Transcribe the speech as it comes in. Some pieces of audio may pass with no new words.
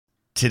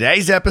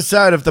Today's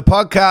episode of the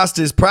podcast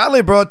is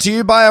proudly brought to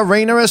you by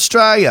Arena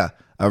Australia.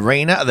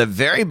 Arena are the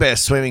very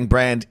best swimming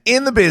brand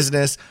in the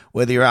business,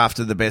 whether you're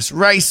after the best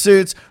race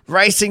suits,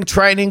 racing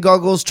training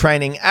goggles,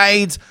 training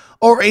aids,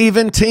 or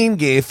even team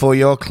gear for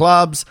your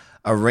clubs.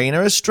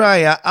 Arena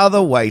Australia are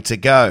the way to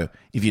go.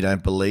 If you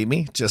don't believe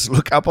me, just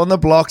look up on the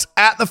blocks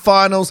at the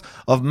finals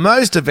of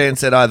most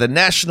events at either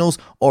nationals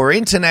or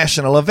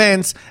international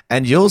events,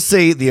 and you'll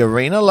see the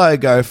Arena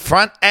logo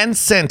front and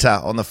center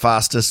on the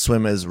fastest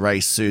swimmers'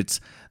 race suits.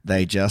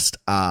 They just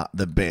are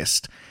the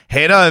best.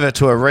 Head over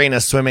to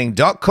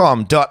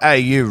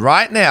arenaswimming.com.au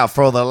right now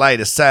for all the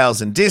latest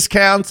sales and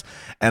discounts,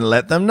 and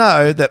let them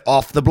know that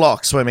Off the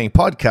Block Swimming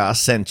Podcast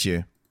sent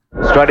you.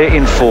 Australia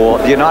in 4,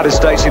 the United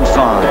States in 5.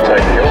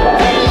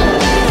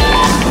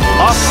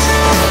 Off,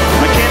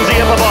 Mackenzie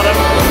at the bottom,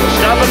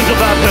 Stubbins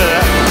above her,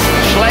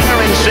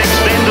 Schlanger in 6,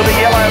 then to the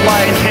yellow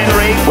lane,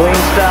 Henry. Clean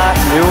start,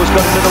 Mules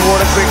got into the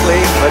water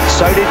quickly, but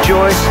so did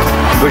Joyce.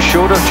 Was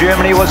short of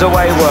Germany, was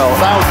away well.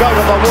 They'll go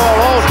to the wall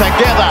all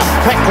together.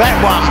 Pick that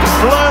one.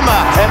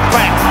 Bloomer in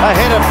back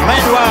ahead of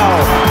Manuel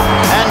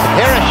and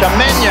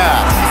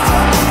Hirishamenya.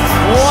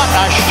 What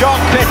a shot.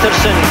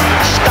 Peterson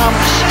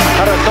stumps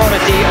her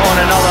authority on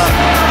another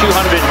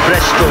 200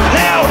 breaststroke.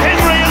 Now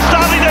Henry is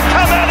starting to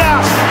come at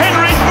her.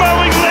 Henry's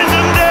mowing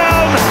Lenton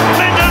down.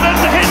 Lenton and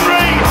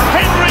Henry.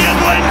 Henry and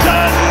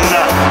Lenton.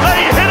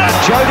 They hit it.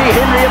 Jodie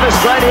Henry of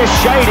Australia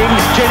shading.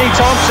 Jenny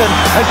Thompson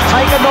has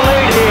taken the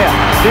lead here.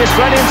 The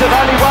Australians have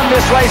only won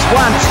this race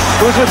once.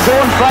 It was with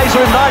Dawn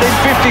Fraser in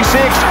 1956.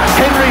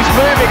 Henry's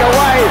moving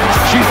away.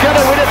 She's going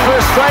to win it for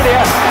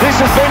Australia. This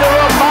has been a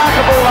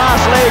remarkable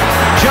last leg.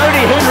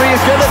 Jodie Henry is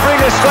going to bring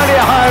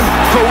Australia home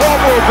for what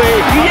will be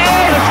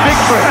a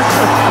victory.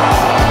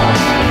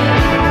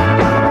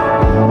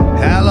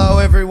 Hello,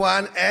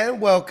 everyone, and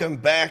welcome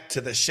back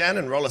to the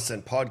Shannon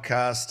Rollason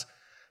Podcast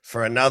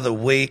for another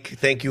week.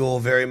 Thank you all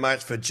very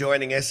much for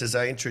joining us as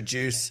I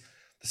introduce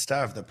the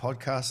star of the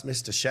podcast,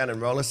 Mr. Shannon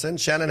Rollason.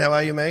 Shannon, how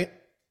are you, mate?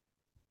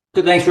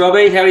 Good, thanks,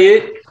 Robbie. How are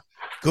you?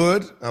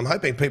 Good. I'm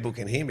hoping people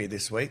can hear me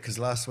this week because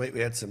last week we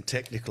had some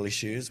technical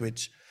issues,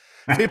 which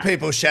a few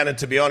people, Shannon,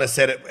 to be honest,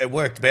 said it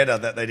worked better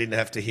that they didn't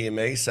have to hear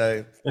me.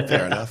 So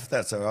fair enough.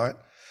 That's all right.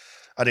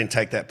 I didn't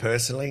take that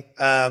personally.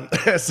 So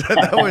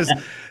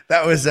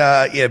that was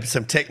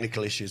some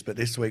technical issues. But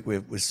this week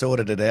we've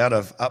sorted it out.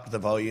 I've upped the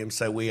volume,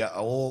 so we are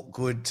all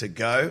good to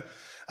go.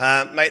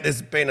 Mate,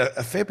 there's been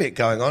a fair bit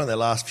going on in the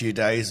last few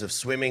days of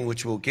swimming,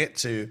 which we'll get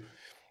to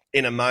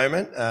in a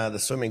moment. The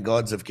swimming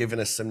gods have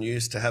given us some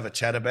news to have a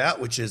chat about,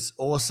 which is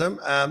awesome.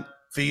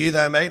 For you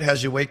though, mate,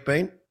 how's your week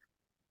been?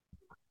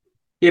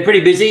 Yeah,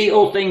 pretty busy,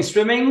 all things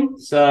swimming.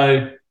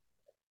 So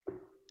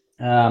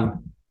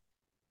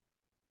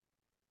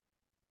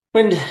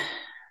we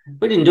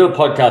didn't do a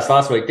podcast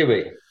last week, did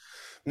we?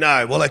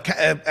 No, well,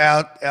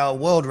 our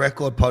world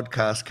record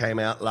podcast came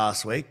out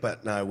last week,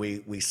 but no,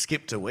 we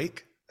skipped a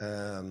week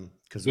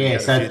because so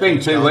it's been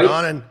 2 weeks.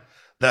 And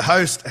the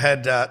host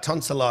had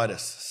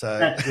tonsillitis, so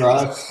that's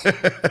right.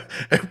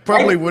 it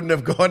probably wouldn't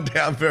have gone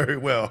down very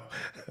well.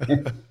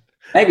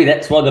 Maybe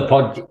that's why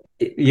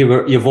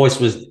your voice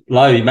was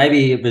low.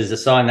 Maybe it was a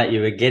sign that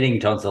you were getting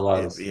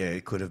tonsillitis. Yeah,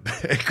 it could have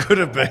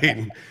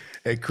been.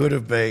 It could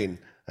have been.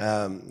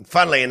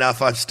 Funnily enough,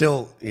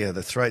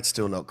 the throat's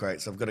still not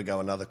great, so I've got to go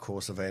another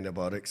course of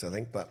antibiotics, I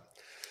think, but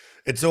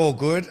it's all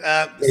good.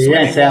 You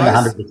don't sound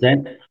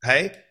 100%.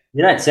 Hey?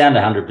 You don't sound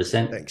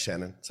 100%. Thanks,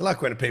 Shannon. It's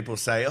like when people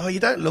say, oh,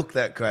 you don't look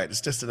that great. It's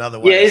just another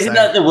way. Yeah, isn't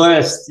that the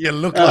worst? You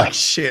look like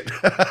shit.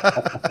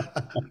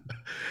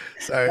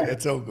 So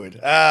it's all good.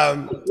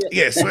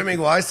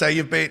 Swimming-wise, so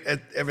you've beat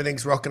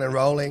everything's rocking and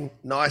rolling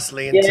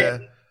nicely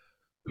into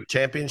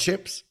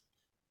championships?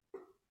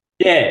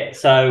 Yeah,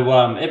 so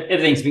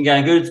everything's been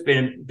going good. It's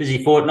been a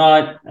busy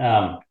fortnight.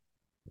 And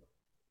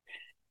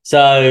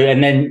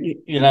then,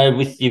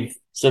 you've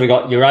sort of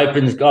got your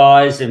opens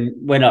guys, and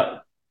we're not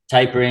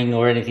tapering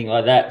or anything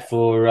like that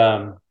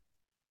for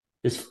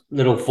this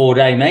little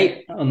 4-day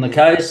meet on the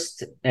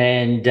coast,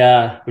 and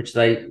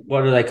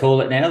what do they call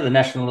it now? The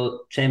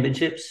National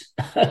Championships?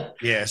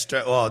 Yeah,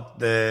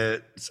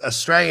 the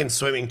Australian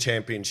Swimming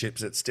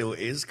Championships it still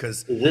is.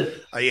 Is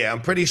it?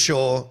 I'm pretty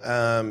sure,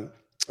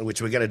 which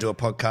we're going to do a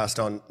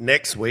podcast on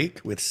next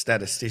week with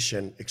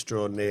statistician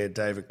extraordinaire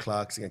David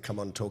Clark's going to come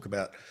on and talk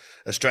about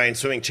Australian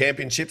Swimming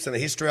Championships and the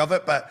history of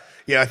it. But,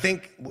 I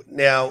think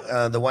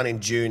now the one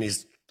in June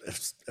is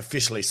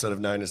officially sort of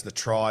known as the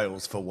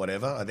trials for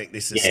whatever. I think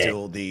this is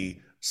still the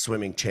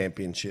Swimming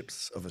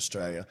Championships of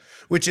Australia,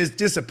 which is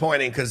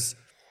disappointing because,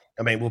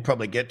 we'll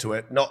probably get to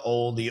it. Not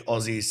all the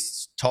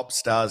Aussies top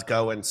stars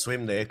go and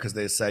swim there because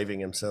they're saving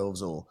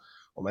themselves or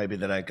maybe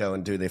they don't go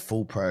and do their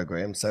full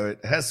program. So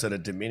it has sort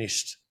of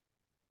diminished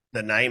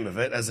the name of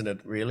it, hasn't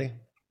it, really?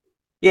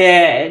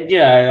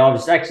 Yeah, I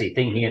was actually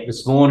thinking it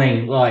this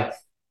morning, and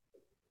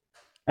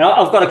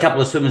I've got a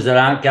couple of swimmers that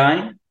aren't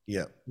going.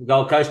 Yeah.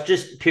 Gold Coast,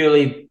 just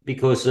purely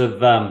because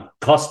of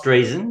cost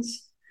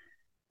reasons.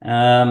 We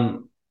had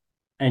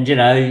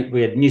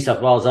New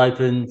South Wales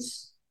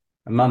Opens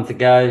a month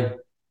ago.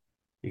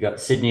 You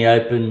got Sydney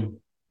Open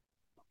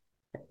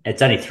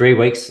it's only 3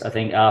 weeks, I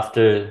think,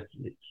 after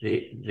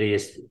the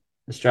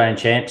Australian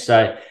champs.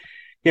 So,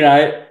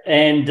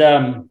 and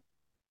our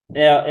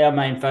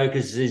main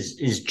focus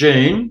is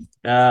June.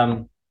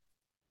 Not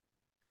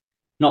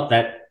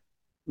that,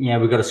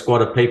 we've got a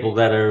squad of people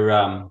that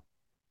are,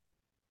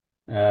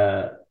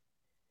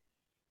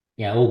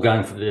 all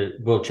going for the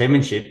World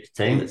Championship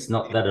team. It's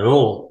not that at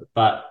all,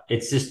 but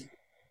it's just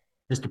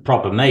a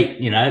proper meet,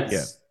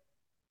 It's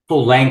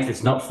full length.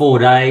 It's not 4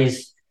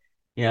 days,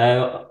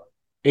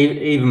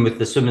 even with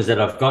the swimmers that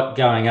I've got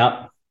going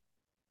up,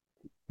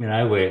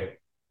 we're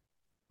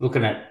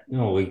looking at,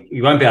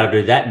 we won't be able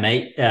to do that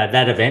meet,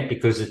 that event,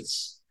 because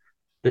it's,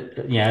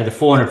 the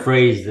 400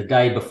 free is the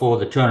day before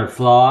the 200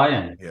 fly,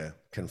 and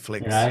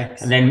conflicts.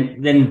 And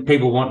then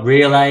people want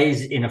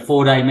relays in a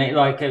 4-day meet.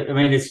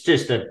 It's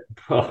just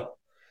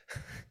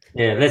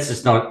let's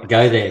just not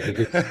go there,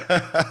 because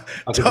I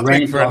could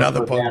topic for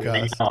another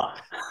podcast.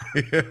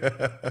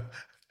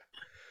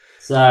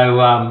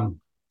 So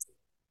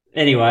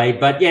anyway,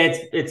 but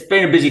it's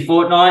been a busy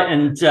fortnight,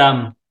 and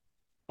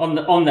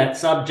on that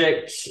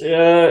subject,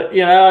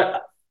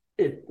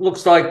 it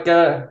looks like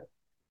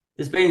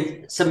there's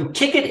been some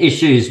ticket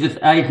issues with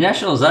age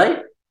nationals,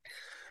 eh?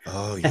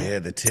 Oh yeah,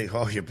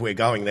 we're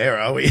going there,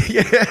 are we?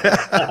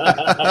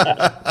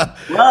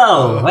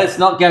 Well, let's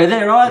not go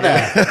there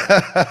either.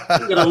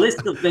 We've got a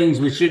list of things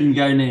we shouldn't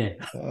go near.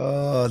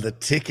 Oh, the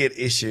ticket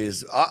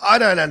issues. I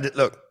don't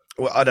look.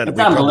 Well, I don't. It's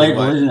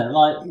unbelievable, isn't it?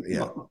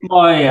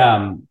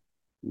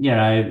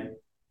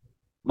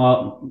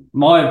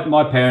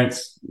 My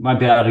parents won't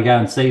be able to go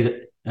and see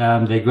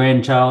their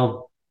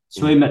grandchild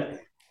swim at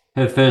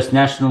her first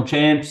national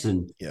champs,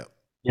 and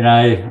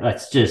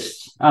that's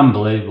just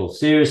unbelievable.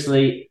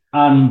 Seriously,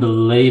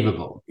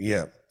 unbelievable.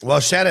 Yeah. Well,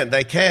 Shannon,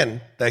 they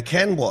can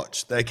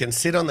watch. They can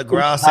sit on the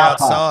grass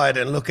outside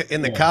and look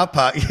in the car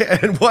park,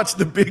 and watch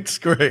the big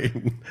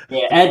screen.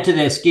 Yeah, add to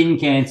their skin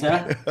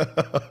cancer.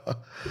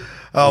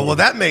 Oh, well,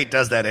 that meat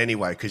does that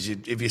anyway, because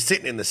if you're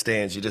sitting in the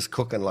stands, you're just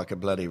cooking like a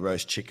bloody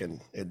roast chicken.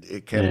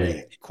 It can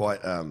be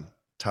quite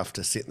tough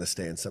to sit in the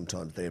stands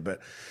sometimes there. But,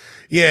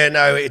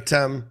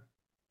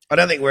 I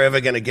don't think we're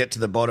ever going to get to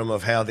the bottom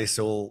of how this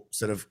all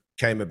sort of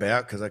came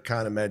about, because I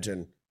can't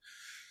imagine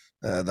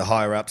the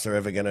higher-ups are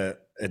ever going to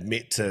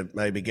admit to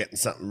maybe getting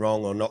something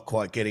wrong or not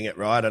quite getting it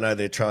right. I know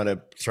they're trying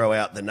to throw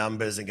out the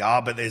numbers and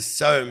go, but there's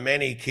so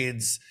many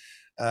kids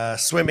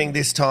swimming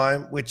this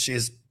time, which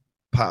is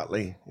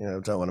partly, I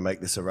don't want to make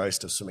this a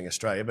roast of Swimming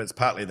Australia, but it's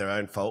partly their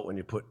own fault when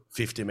you put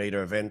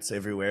 50-metre events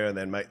everywhere and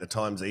then make the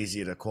times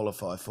easier to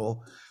qualify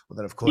for. Well,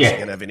 then, of course, you're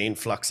going to have an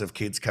influx of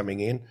kids coming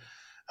in.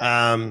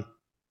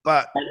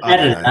 But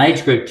added an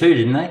age group too,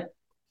 didn't they?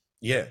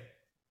 Yeah.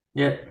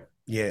 Yeah.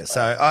 Yeah.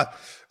 So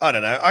I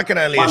don't know. I can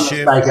only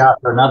assume. One mistake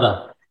after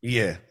another.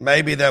 Yeah.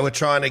 Maybe they were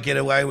trying to get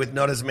away with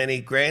not as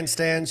many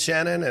grandstands,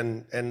 Shannon,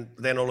 and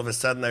then all of a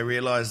sudden they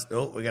realised,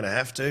 we're going to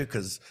have to,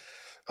 because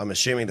I'm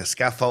assuming the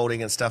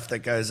scaffolding and stuff that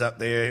goes up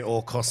there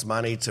all costs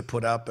money to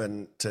put up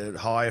and to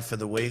hire for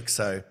the week.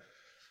 So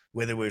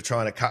whether we're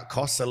trying to cut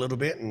costs a little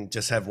bit and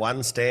just have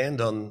one stand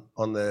on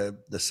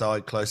the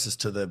side closest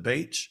to the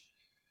beach.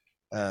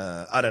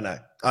 I don't know.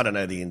 I don't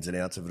know the ins and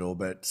outs of it all,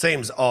 but it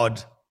seems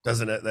odd,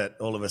 doesn't it, that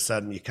all of a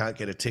sudden you can't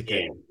get a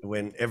ticket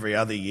when every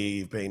other year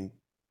you've been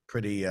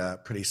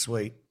pretty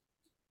sweet.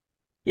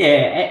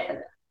 Yeah.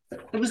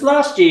 It was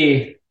last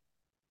year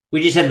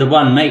we just had the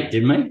one meet,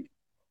 didn't we?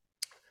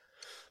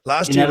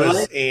 Last year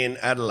was in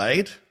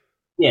Adelaide.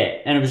 Yeah,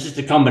 and it was just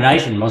a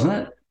combination, wasn't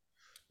it?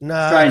 No,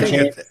 I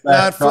think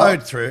it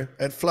flowed through.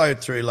 It flowed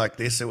through like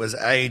this. It was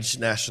age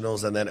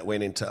nationals and then it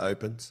went into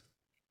opens.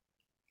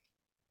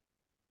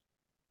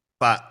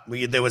 But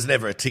there was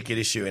never a ticket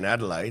issue in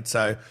Adelaide.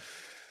 So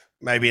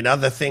maybe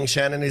another thing,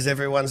 Shannon, is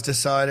everyone's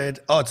decided,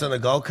 it's on the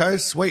Gold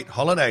Coast, sweet,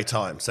 holiday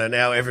time. So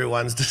now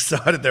everyone's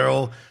decided they're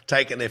all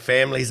taking their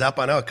families up.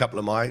 I know a couple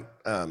of my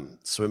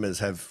swimmers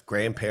have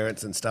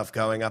grandparents and stuff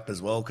going up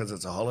as well because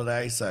it's a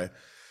holiday. So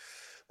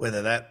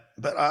whether that,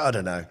 but I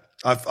don't know.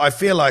 I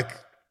feel like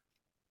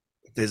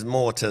there's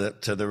more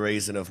to the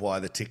reason of why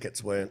the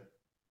tickets weren't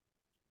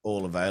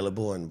all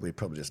available, and we're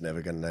probably just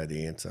never going to know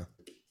the answer.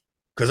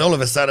 Because all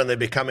of a sudden they're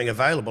becoming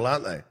available,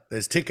 aren't they?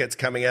 There's tickets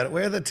coming out.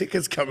 Where are the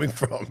tickets coming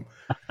from?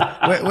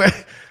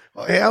 How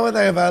are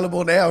they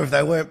available now if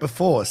they weren't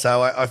before?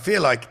 So I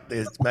feel like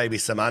there's maybe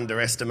some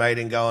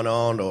underestimating going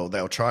on, or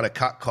they'll try to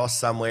cut costs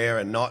somewhere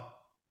and not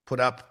put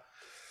up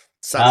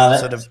some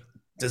sort of.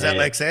 Does that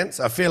make sense?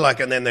 I feel like,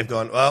 and then they've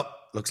gone, well,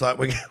 looks like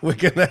we're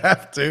going to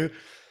have to.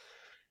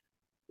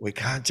 We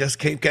can't just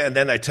keep getting. And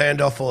then they turned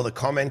off all the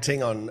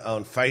commenting on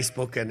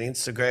Facebook and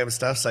Instagram and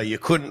stuff, so you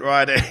couldn't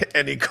write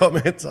any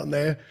comments on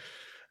there.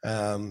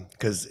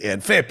 Because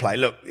and fair play,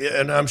 look,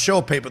 and I'm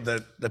sure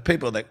the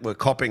people that were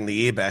copying the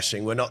ear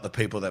bashing were not the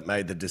people that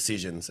made the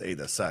decisions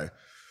either. So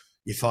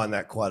you find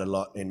that quite a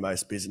lot in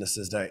most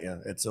businesses, don't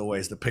you? It's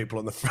always the people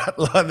on the front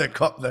line that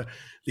cop the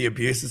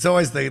abuse. It's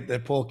always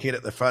the poor kid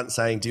at the front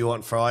saying, "Do you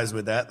want fries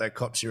with that?" That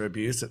cops your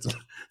abuse. It's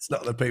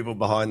not the people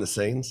behind the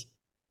scenes.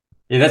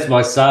 Yeah, that's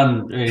my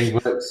son. He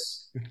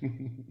works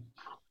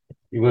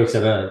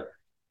at a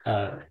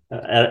at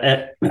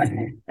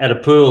a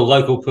pool,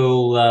 local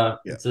pool.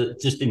 It's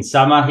just in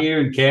summer here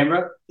in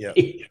Canberra. Yeah.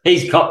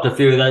 He's copped a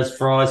few of those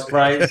fry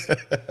sprays.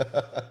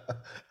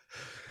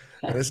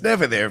 And it's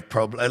never their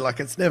problem. Like,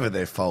 it's never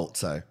their fault.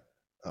 So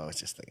I was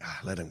just thinking,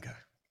 let them go.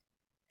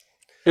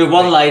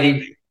 One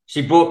lady,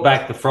 she brought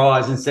back the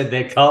fries and said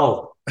they're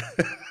cold.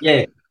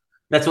 Yeah,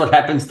 that's what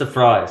happens to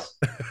fries.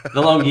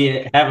 The longer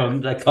you have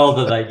them, the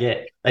colder they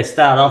get. They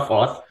start off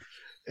hot.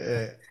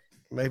 Yeah,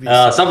 maybe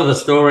some of the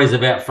stories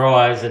about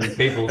fries and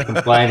people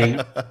complaining.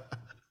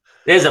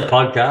 There's a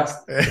podcast.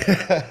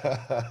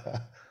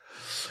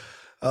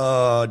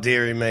 Oh,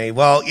 dearie me.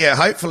 Well, yeah,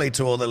 hopefully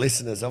to all the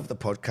listeners of the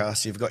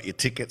podcast, you've got your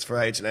tickets for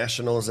Age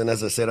Nationals. And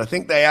as I said, I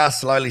think they are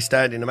slowly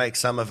starting to make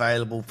some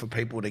available for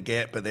people to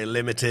get, but they're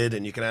limited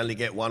and you can only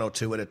get one or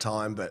two at a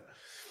time. But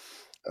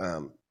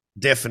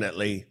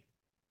definitely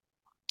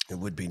it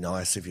would be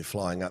nice if you're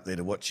flying up there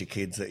to watch your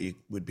kids that you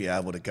would be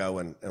able to go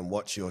and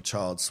watch your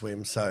child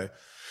swim. So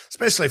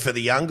especially for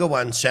the younger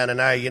ones, Shannon,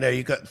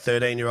 you've got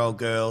 13-year-old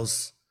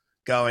girls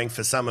going.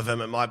 For some of them,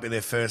 it might be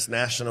their first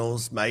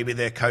nationals. Maybe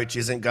their coach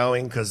isn't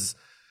going because,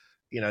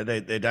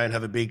 they don't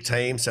have a big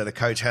team. So the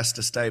coach has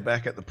to stay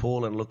back at the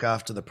pool and look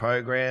after the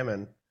program.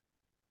 And,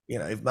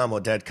 if mum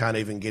or dad can't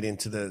even get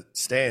into the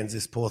stands,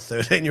 this poor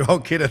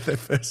 13-year-old kid at their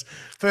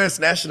first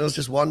nationals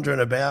just wandering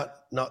about,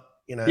 not,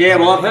 Yeah,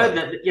 well, I've heard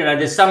that,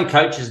 there's some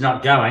coaches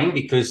not going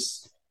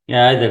because,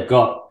 they've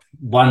got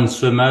one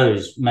swimmer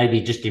who's maybe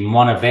just in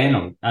one event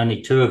or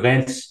only two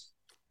events.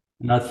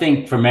 And I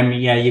think from memory,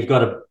 you've got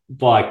to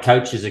buy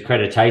coaches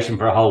accreditation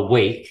for a whole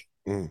week.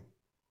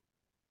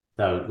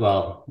 So,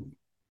 well,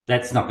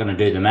 that's not going to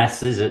do the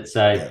maths, is it?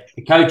 So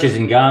the coach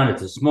isn't going.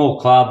 It's a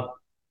small club.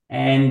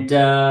 And,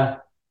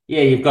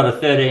 you've got a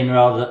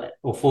 13-year-old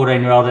or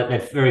 14-year-old at their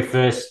very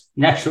first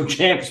national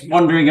champs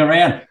wandering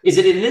around. Is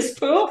it in this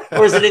pool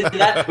or is it in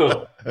that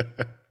pool?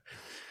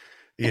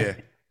 Yeah.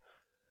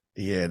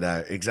 Yeah,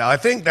 no, exactly. I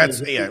think that's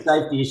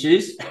safety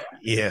issues.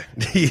 Yeah.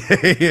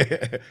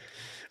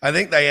 I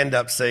think they end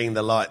up seeing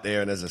the light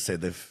there, and as I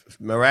said, they've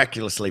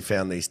miraculously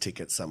found these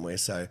tickets somewhere.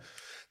 So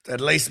at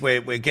least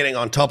we're getting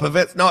on top of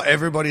it. Not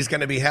everybody's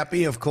going to be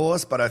happy, of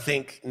course, but I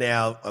think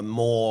now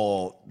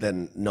more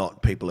than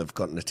not, people have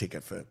gotten a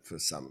ticket for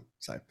some.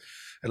 So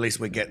at least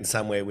we're getting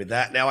somewhere with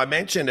that. Now, I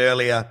mentioned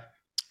earlier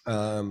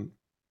that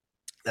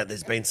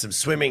there's been some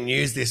swimming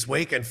news this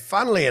week, and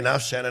funnily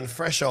enough, Shannon,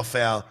 fresh off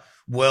our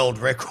world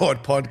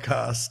record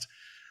podcast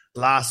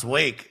last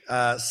week,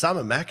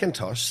 Summer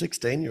McIntosh,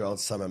 16-year-old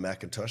Summer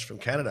McIntosh from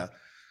Canada,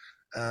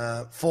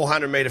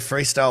 400-meter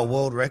freestyle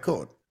world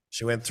record.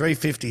 She went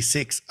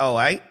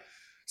 3:56.08.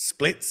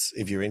 Splits,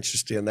 if you're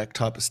interested in that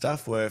type of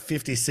stuff, were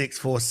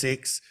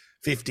 56.46,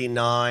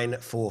 59.45,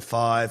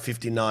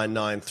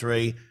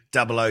 59.93,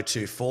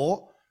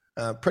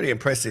 00.24. Pretty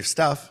impressive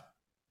stuff.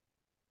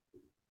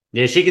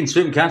 Yeah, she can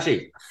swim, can't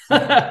she?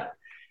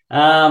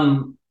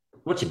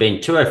 What's she been,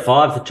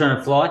 205 for turn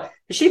and fly?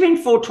 Has she been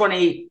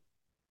 420?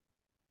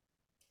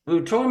 We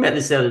were talking about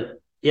this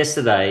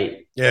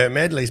yesterday. Yeah,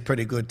 medley's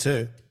pretty good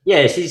too.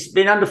 Yeah, she's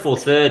been under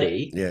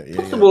 430. Yeah.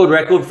 What's the world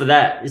record for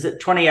that? Is it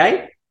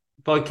 28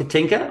 by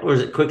Katinka or is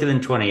it quicker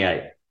than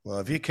 28? Well,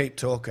 if you keep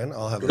talking,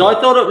 I'll have I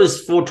thought it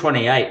was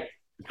 428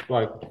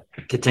 by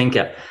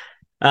Katinka.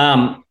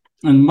 And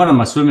one of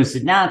my swimmers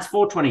said, it's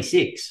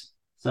 426.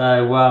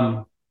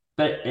 So,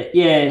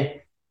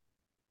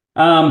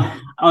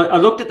 I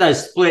looked at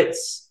those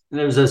splits.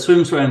 There was a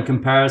swim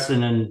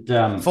comparison and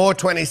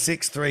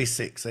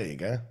 4:26.36. There you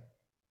go.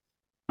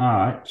 All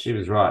right, she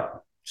was right.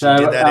 She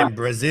did that in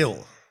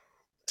Brazil,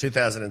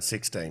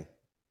 2016.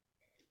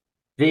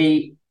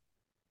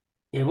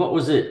 What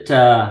was it?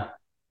 I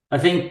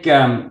think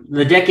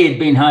Ledecky had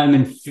been home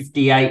in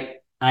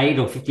 58.8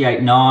 or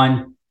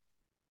 58.9.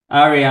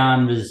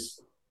 Ariane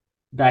was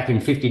back in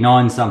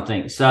 59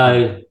 something.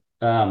 So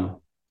her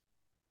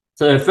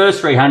first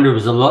 300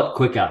 was a lot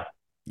quicker.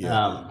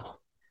 Yeah.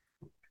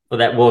 For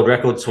that world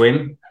record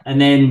swim. And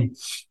then,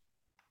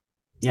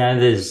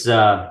 there's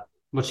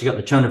what she got,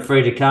 the 200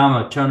 free to come,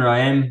 or 200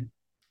 IM.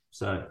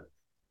 So,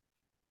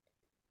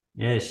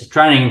 she's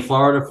training in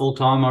Florida full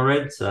time, I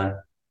read. So,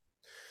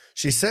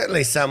 she's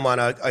certainly someone,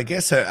 I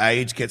guess her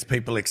age gets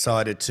people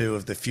excited too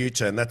of the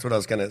future. And that's what I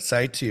was going to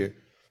say to you.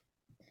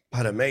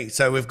 Pardon me.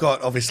 So, we've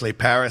got obviously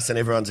Paris and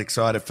everyone's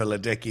excited for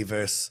Ledecky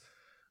versus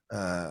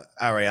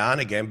Ariane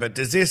again, but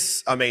does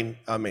this, I mean,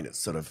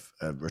 it's sort of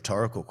a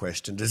rhetorical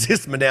question. Does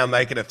this now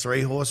make it a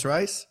 3-horse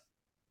race?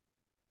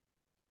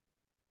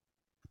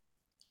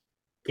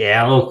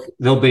 Yeah, look,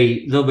 there'll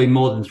be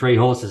more than 3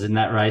 horses in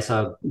that race.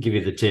 I'll give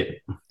you the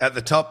tip. At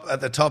the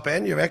top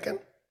end, you reckon?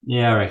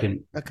 Yeah, I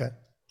reckon. Okay.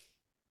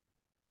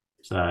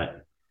 So,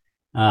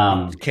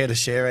 care to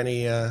share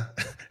any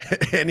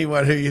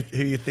anyone who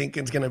you think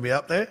is going to be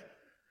up there?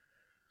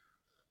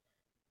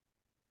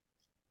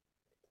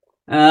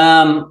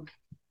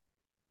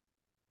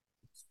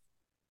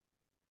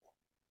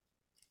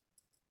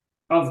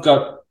 I've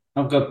got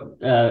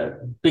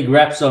big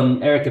raps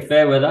on Erica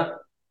Fairweather.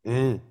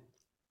 So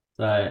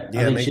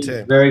yeah, me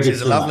too. Very good.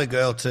 She's a lovely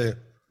girl too.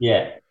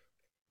 Yeah.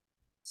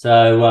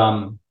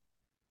 So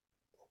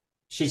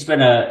she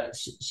spent a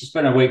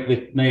week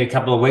with me a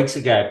couple of weeks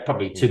ago,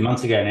 probably 2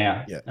 months ago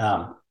now. Yeah.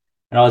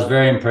 And I was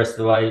very impressed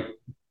the way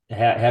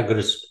how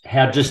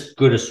just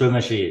good a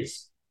swimmer she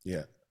is.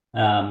 Yeah.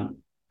 And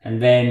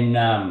then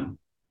I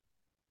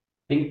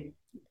think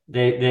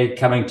they're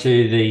coming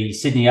to the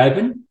Sydney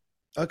Open.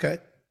 Okay.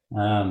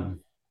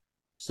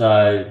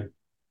 So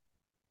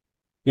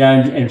yeah,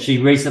 and she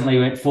recently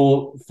went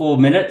 4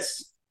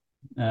 minutes,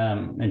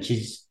 and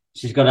she's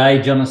got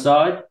age on the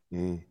side.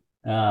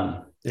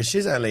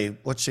 She's only,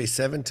 what's she,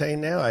 17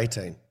 now,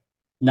 18?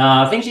 No,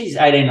 I think she's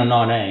 18 or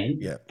 19.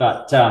 Yeah.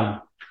 But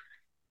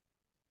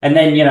and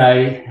then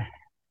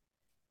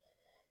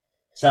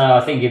so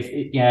I think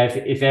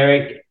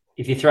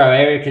if you throw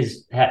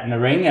Erica's hat in the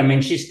ring, I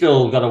mean, she's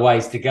still got a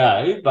ways to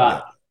go,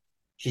 but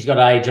she's got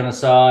age on her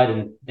side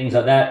and things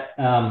like that.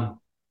 Then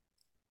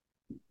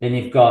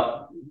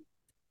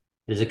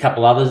there's a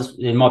couple others.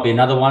 There might be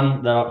another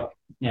one that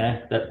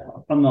that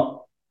I'm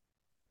not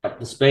up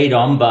to speed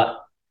on, but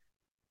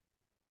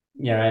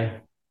I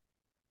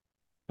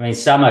mean,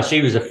 Summer,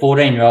 she was a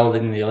 14-year-old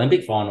in the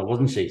Olympic final,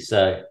 wasn't she?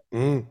 So,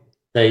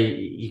 so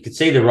you could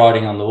see the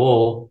writing on the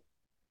wall.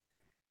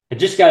 It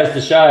just goes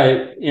to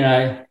show,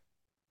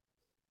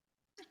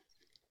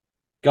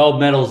 gold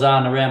medals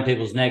aren't around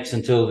people's necks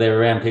until they're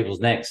around people's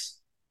necks,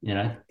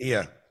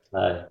 Yeah.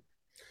 So,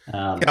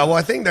 well,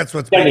 I think that's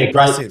what's been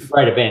impressive.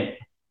 Great event.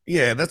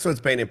 Yeah, that's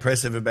what's been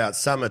impressive about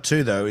Summer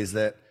too, though, is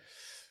that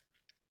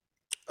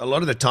a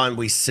lot of the time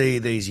we see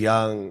these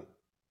young,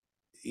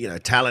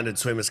 talented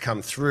swimmers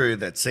come through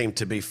that seem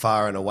to be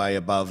far and away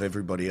above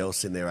everybody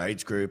else in their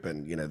age group,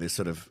 and they're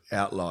sort of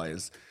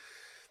outliers.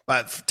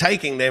 But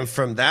taking them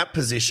from that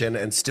position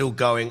and still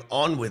going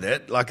on with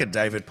it, like a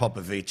David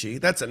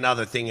Popovici, that's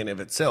another thing in of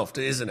itself,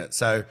 isn't it?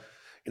 So,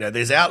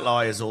 there's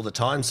outliers all the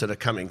time sort of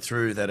coming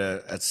through that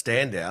are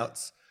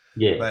standouts.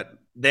 Yeah. But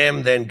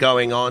them then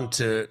going on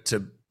to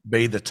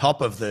be the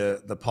top of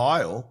the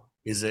pile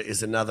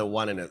is another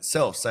one in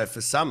itself. So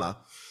for Summer,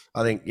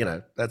 I think,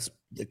 that's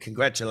the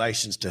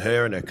congratulations to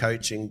her and her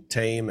coaching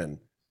team and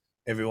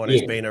everyone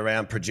who's been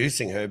around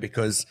producing her,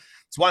 because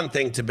it's one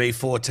thing to be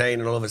 14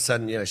 and all of a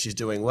sudden, she's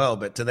doing well,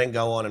 but to then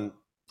go on and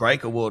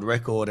break a world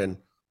record and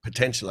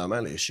potentially, I'm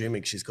only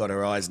assuming she's got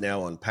her eyes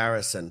now on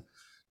Paris and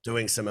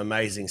doing some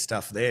amazing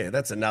stuff there.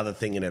 That's another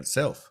thing in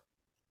itself.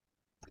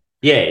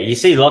 Yeah, you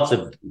see lots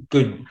of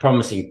good,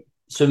 promising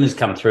swimmers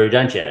come through,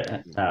 don't you?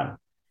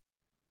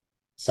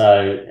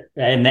 So,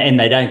 and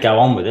they don't go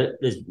on with it.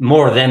 There's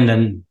more of them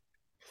than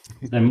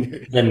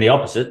the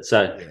opposite.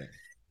 So,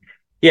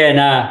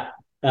 very,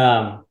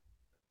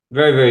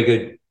 very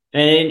good.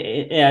 And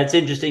it's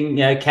interesting.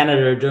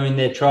 Canada are doing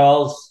their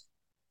trials.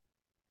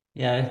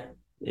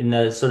 In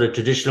the sort of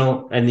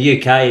traditional, and the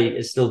UK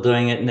is still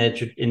doing it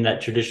in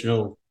that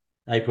traditional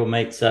April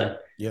meet. So,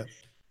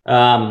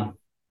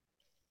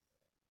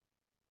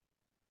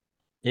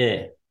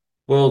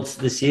 Worlds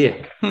this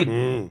year.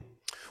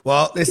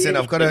 Well, listen,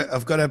 I've got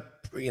to,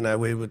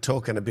 we were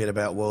talking a bit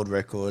about world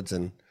records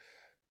and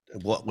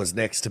what was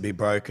next to be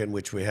broken,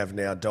 which we have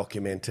now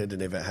documented.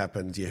 And if it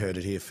happens, you heard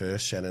it here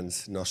first,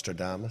 Shannon's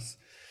Nostradamus.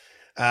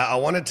 I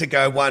wanted to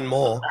go one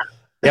more.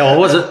 Yeah, I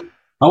wasn't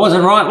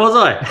right, was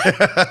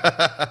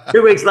I?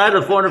 2 weeks later,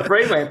 the 400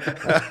 free went.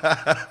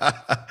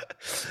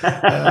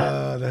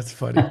 Oh, that's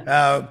funny.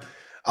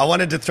 I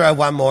wanted to throw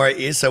one more at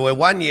you. So we're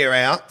 1 year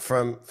out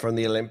from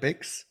the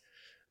Olympics.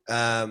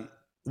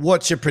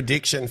 What's your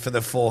prediction for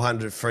the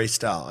 400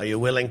 freestyle? Are you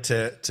willing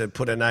to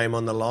put a name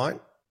on the line?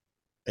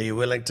 Are you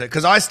willing to?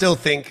 Because I still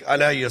think, I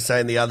know you're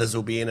saying the others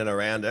will be in and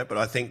around it, but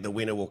I think the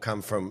winner will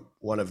come from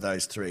one of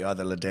those three,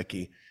 either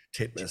Ledecky,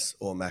 Titmus,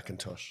 or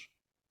McIntosh.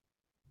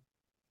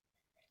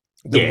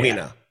 The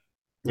winner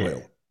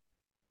will.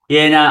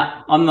 Yeah,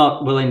 no, I'm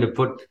not willing to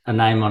put a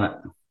name on it.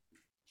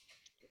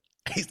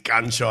 He's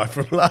gun shy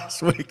from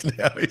last week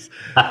now.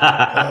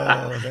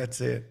 Oh, that's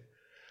it.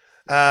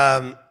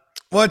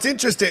 Well, it's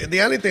interesting.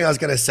 The only thing I was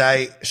going to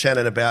say,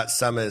 Shannon, about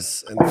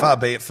Summers, and far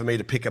be it for me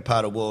to pick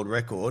apart a world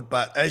record,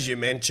 but as you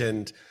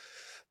mentioned,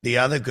 the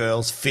other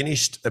girls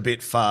finished a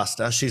bit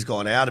faster. She's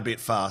gone out a bit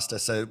faster.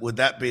 So would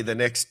that be the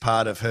next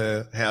part of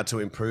her, how to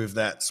improve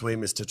that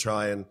swim, is to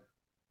try and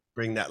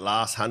bring that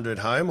last 100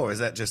 home? Or is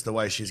that just the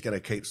way she's going to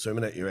keep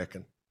swimming it, you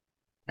reckon?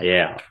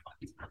 Yeah.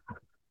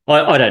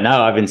 I don't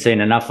know. I haven't seen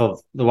enough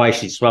of the way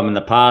she's swum in the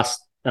past.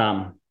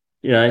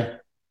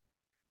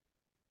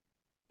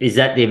 Is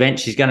that the event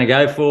she's going to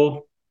go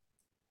for?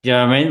 Do you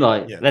know what I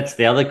mean? That's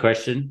the other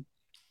question.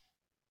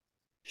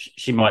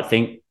 She might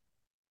think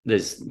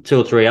there's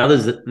 2 or 3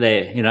 others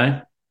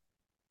there,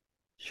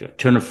 She's got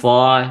 200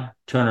 fly,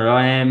 200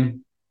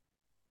 IM,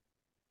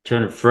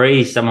 200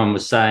 free. Someone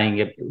was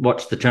saying,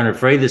 watch the 200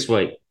 free this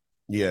week.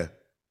 Yeah.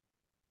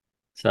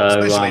 So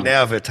especially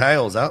now if her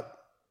tail's up.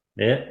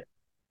 Yeah.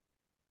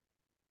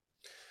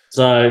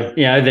 So,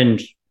 then,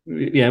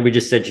 we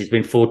just said she's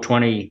been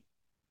 428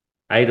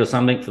 or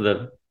something for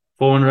the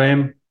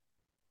 400M.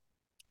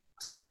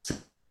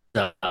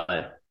 So,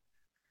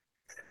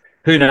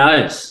 who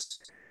knows?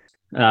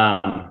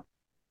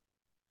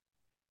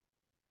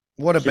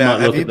 What She about,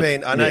 might have look you at the-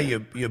 been, I know yeah.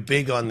 you're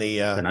big on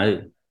the, I don't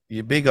know.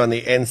 you're big on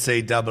the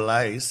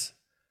NCAAs,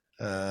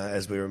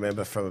 as we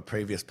remember from a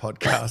previous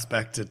podcast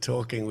back to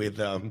talking with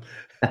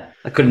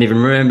I couldn't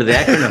even remember the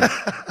acronym.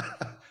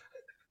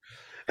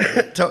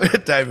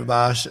 David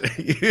Marsh.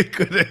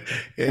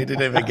 You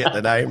didn't even get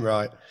the name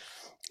right.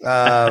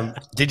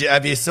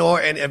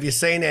 Have you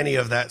seen any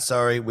of that?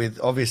 Sorry, with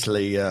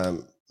obviously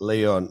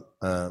Leon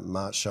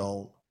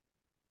Marchand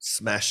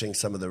smashing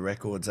some of the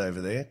records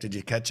over there. Did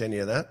you catch any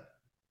of that?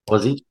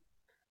 Was he?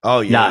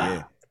 Oh yeah, No,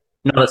 yeah.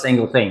 not a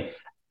single thing.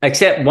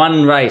 Except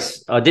one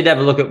race. I did have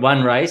a look at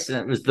one race, and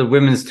it was the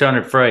women's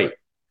 200 free.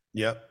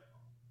 Yep.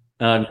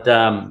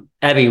 And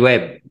Abby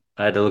Webb.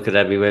 I had to look at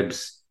Abby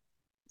Webb's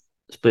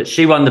split.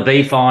 She won the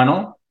B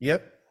final.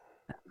 Yep.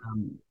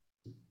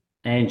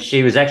 And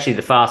she was actually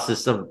the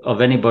fastest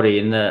of anybody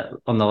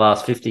on the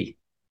last 50.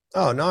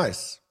 Oh,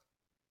 nice.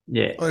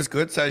 Yeah. Well, that's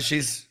good. So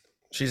she's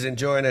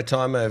enjoying her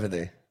time over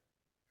there.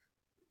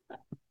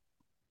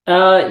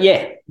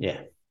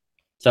 Yeah.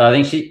 So I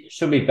think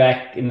she'll be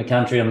back in the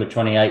country on the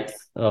 28th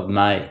of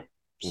May.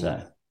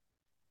 So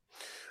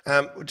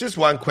just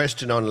one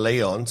question on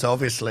Leon. So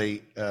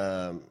obviously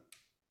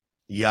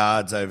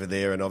yards over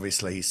there, and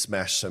obviously he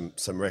smashed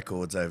some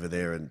records over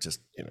there, and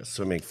just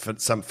swimming for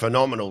some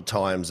phenomenal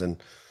times.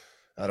 And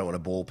I don't want to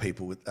bore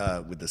people with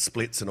the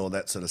splits and all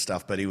that sort of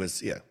stuff, but he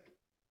was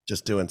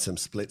just doing some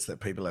splits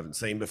that people haven't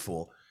seen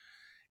before.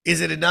 Is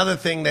it another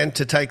thing then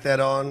to take that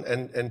on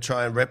and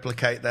try and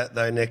replicate that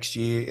though next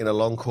year in a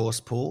long course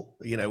pool?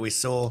 We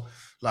saw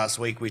last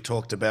week, we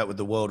talked about with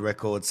the world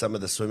records, some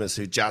of the swimmers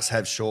who just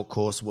have short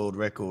course world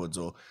records,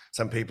 or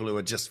some people who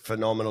are just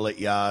phenomenal at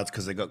yards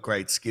because they've got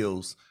great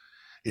skills.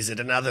 Is it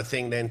another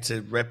thing then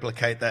to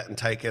replicate that and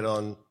take it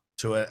on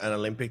to an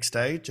Olympic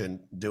stage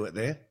and do it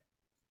there?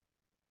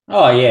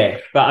 Oh, yeah.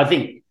 But I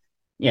think,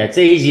 it's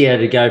easier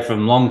to go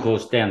from long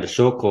course down to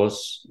short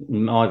course,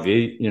 in my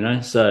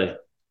view, So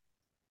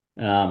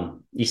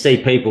you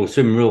see people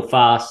swim real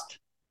fast,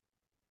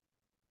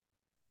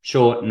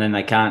 short, and then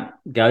they can't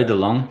go the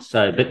long.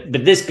 So, but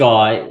this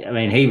guy, I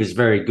mean, he was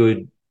very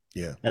good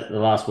at the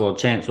last World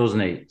Champs,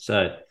 wasn't he?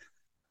 So,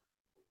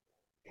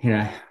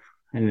 and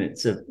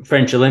it's a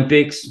French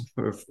Olympics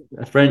for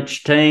a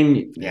French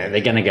team. Yeah,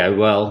 they're going to go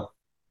well.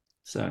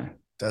 So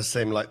does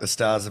seem like the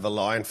stars have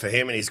aligned for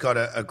him, and he's got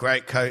a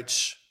great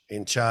coach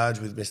in charge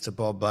with Mr.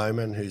 Bob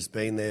Bowman, who's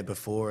been there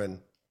before,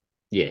 and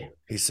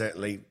he's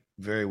certainly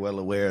very well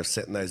aware of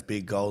setting those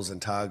big goals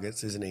and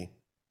targets, isn't he?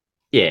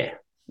 Yeah.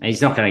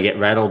 He's not going to get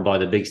rattled by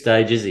the big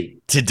stage, is he?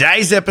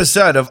 Today's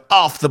episode of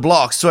Off the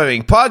Block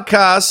Swimming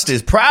Podcast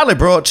is proudly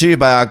brought to you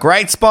by our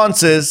great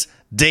sponsors,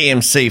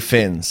 DMC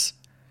Fins.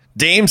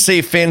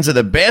 DMC Fins are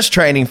the best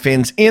training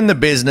fins in the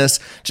business.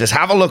 Just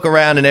have a look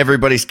around in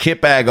everybody's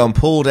kit bag on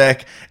pool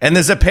deck, and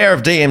there's a pair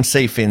of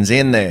DMC fins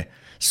in there.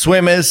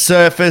 Swimmers,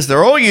 surfers,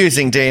 they're all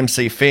using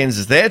DMC fins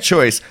as their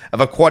choice of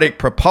aquatic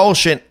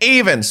propulsion.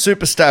 Even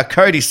superstar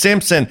Cody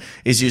Simpson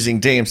is using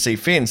DMC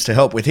fins to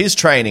help with his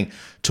training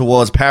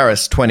towards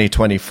Paris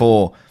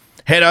 2024.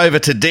 Head over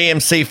to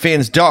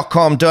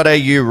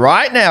dmcfins.com.au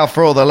right now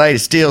for all the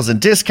latest deals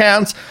and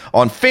discounts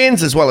on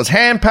fins, as well as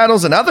hand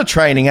paddles and other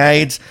training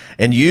aids,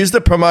 and use the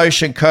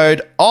promotion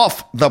code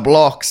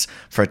OFFTHEBLOCKS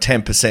for a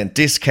 10%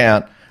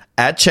 discount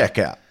at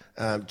checkout.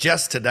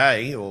 Just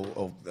today,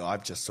 or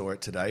I've just saw it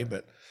today,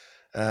 but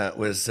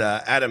was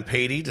Adam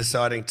Peaty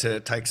deciding to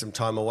take some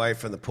time away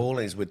from the pool,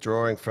 and he's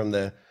withdrawing from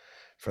the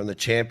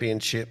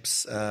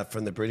championships,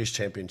 from the British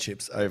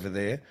Championships over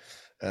there.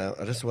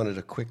 I just wanted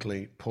to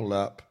quickly pull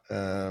up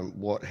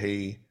what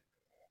he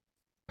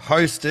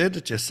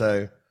posted, just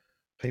so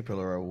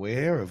people are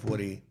aware of what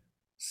he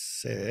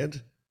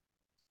said.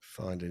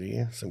 Find it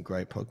here. Some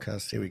great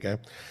podcasts. Here we go.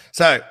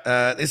 So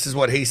this is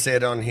what he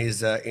said on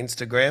his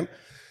Instagram.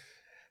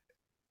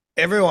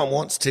 Everyone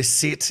wants to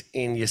sit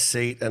in your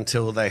seat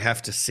until they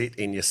have to sit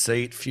in your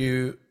seat.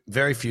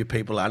 Very few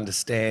people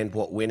understand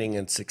what winning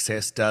and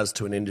success does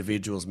to an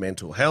individual's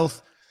mental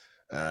health.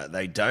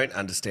 They don't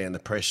understand the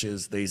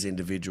pressures these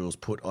individuals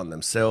put on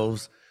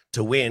themselves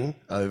to win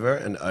over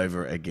and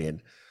over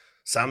again.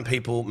 Some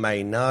people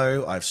may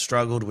know I've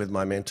struggled with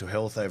my mental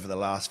health over the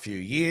last few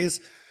years,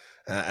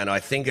 and I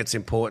think it's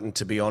important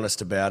to be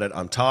honest about it.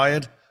 I'm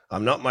tired,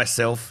 I'm not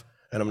myself,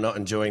 and I'm not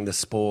enjoying the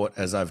sport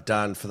as I've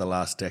done for the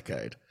last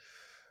decade.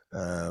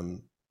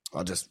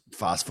 I'll just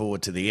fast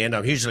forward to the end.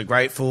 I'm hugely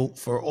grateful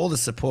for all the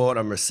support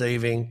I'm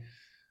receiving,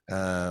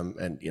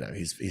 and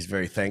he's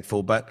very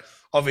thankful. But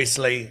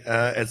obviously,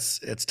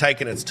 it's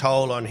taken its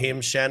toll on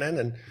him, Shannon,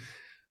 and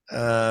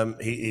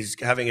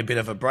he's having a bit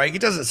of a break. He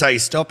doesn't say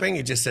he's stopping;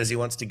 he just says he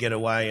wants to get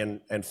away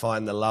and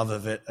find the love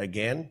of it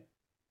again.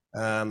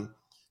 For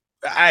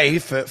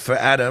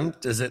Adam,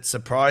 does it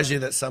surprise you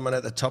that someone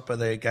at the top of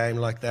their game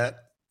like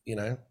that,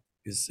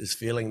 is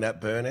feeling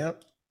that burnout?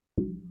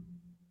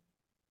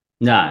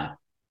 No.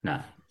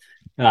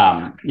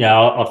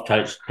 I've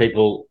coached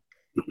people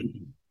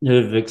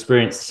who've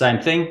experienced the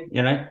same thing.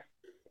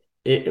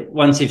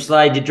 Once you've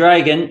slayed your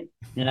dragon,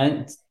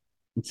 it's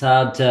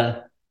hard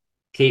to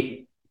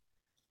keep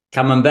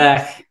coming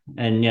back.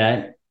 And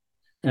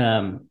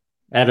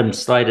Adam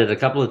slated a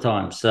couple of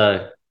times.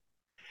 So,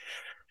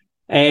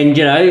 and,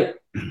 you know,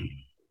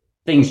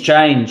 things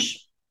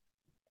change.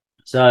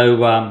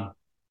 So,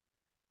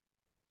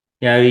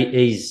 you know,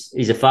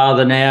 he's a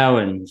father now,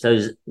 and so,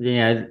 you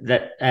know,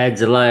 that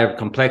adds a layer of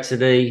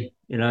complexity,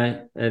 you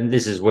know, and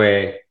this is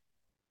where,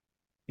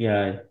 you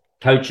know,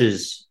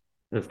 coaches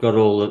have got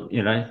all the,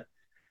 you know,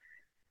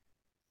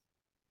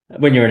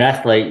 when you're an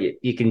athlete,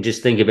 you can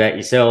just think about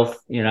yourself,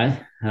 you know.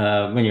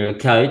 When you're a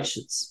coach,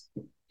 it's,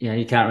 you know,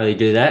 you can't really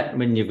do that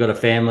when you've got a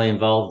family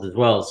involved as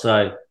well.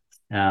 So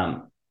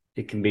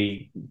it can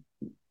be,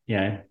 you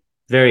know,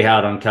 very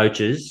hard on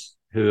coaches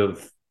who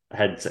have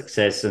had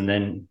success and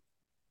then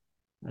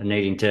are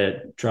needing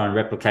to try and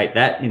replicate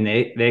that in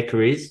their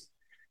careers.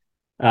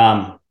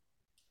 But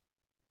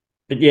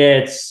yeah,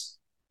 it's,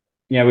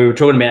 you know, we were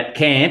talking about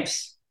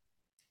camps,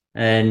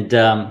 and you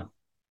know,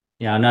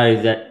 I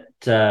know that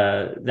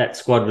that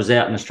squad was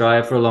out in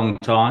Australia for a long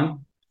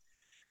time.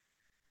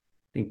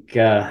 I think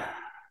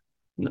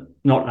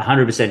not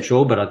 100%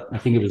 sure, but I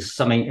think it was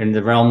something in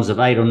the realms of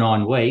 8 or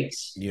 9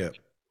 weeks. Yeah.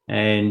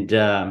 And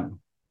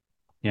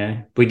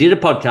yeah, we did a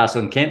podcast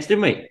on camps,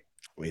 didn't we?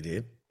 We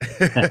did.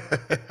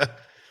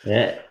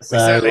 Yeah, so,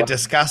 we certainly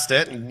discussed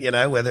it, and, you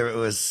know, whether it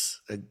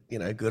was a, you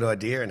know, good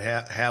idea, and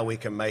how we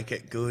can make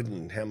it good,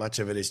 and how much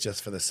of it is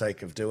just for the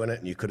sake of doing it,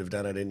 and you could have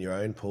done it in your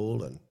own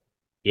pool. And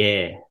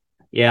yeah,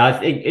 I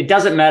think it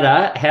doesn't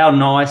matter how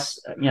nice,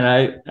 you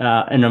know,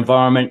 an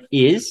environment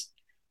is.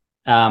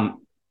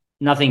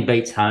 Nothing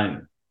beats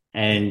home,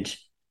 and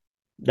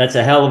that's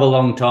a hell of a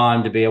long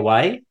time to be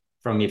away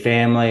from your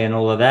family and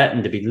all of that,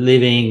 and to be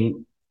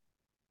living,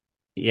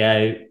 you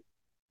know,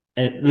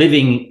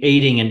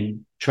 eating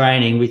and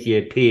training with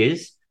your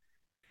peers.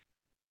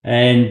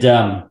 And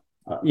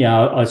you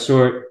know, I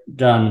saw it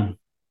done.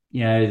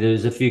 You know,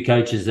 there's a few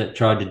coaches that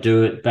tried to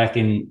do it back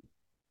in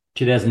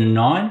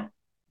 2009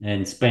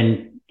 and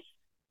spend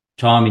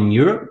time in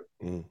Europe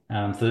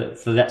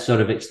for that sort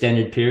of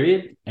extended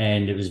period,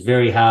 and it was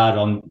very hard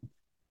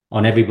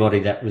on everybody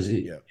that was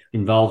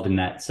involved in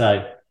that.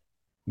 So,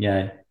 you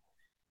know,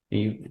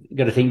 you've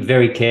got to think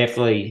very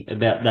carefully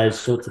about those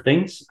sorts of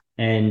things.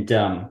 And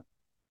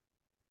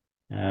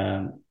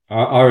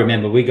I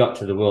remember we got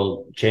to the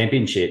World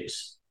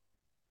Championships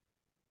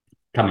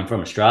coming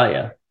from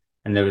Australia,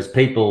 and there was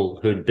people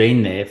who'd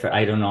been there for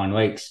 8 or 9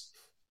 weeks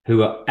who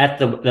were at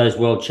those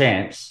World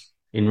Champs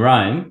in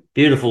Rome,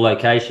 beautiful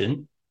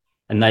location,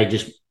 and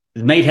the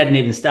meet hadn't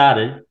even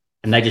started,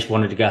 and they just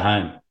wanted to go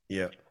home.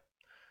 Yeah.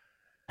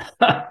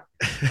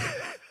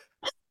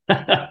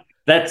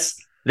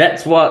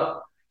 That's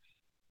what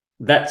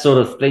that sort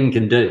of thing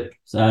can do.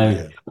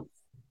 So,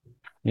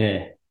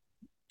 yeah.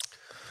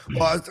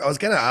 Well, I was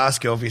going to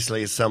ask you,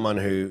 obviously, as someone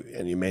who,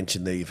 and you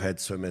mentioned that you've had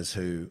swimmers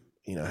who,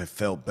 you know, have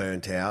felt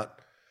burnt out.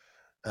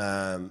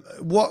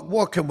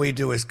 What can we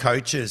do as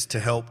coaches to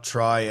help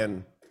try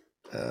and,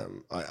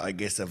 I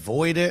guess,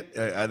 avoid it?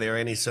 Are there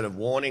any sort of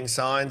warning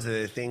signs? Are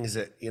there things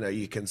that, you know,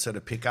 you can sort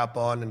of pick up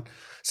on? And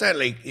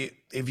certainly,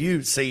 if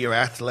you see your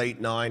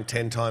athlete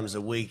 9-10 times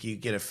a week, you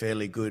get a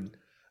fairly good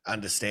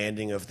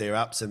understanding of their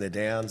ups and their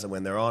downs, and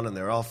when they're on and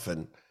they're off,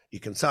 and you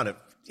can sort of,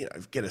 you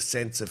know, get a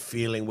sense of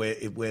feeling where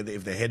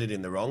if they're headed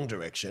in the wrong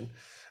direction.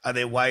 Are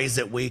there ways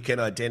that we can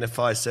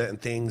identify certain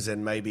things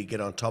and maybe get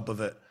on top of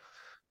it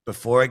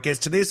before it gets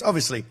to this?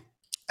 Obviously,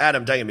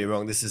 Adam, don't get me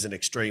wrong, this is an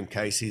extreme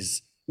case.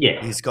 He's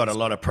got a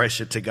lot of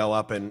pressure to go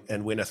up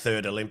and win a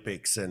third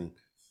Olympics, and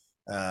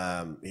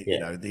you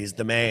know, he's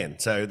the man.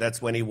 So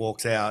that's when he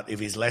walks out. If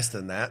he's less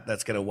than that,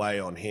 that's going to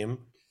weigh on him,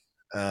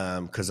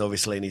 because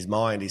obviously in his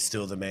mind he's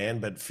still the man,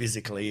 but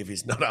physically, if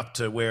he's not up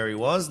to where he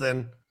was,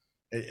 then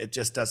it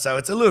just does. So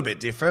it's a little bit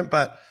different.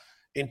 But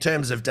in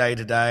terms of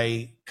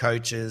day-to-day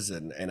coaches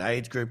and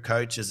age group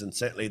coaches, and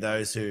certainly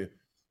those who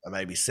are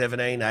maybe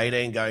 17,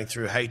 18, going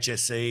through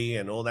HSE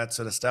and all that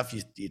sort of stuff,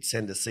 you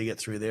tend to see it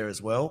through there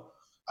as well.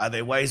 Are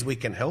there ways we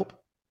can help?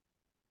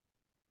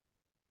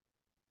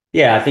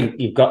 Yeah, I think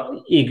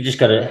you just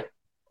got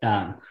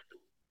to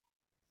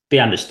be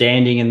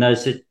understanding in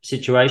those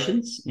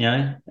situations, you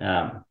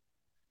know.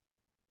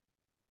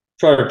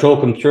 Try to talk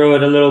them through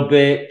it a little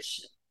bit.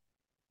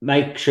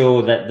 Make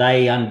sure that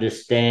they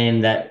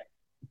understand that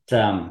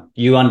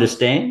you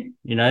understand,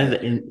 you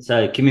know.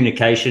 So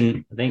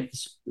communication, I think,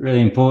 is really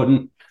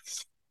important.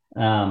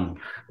 And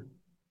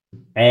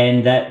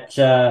that,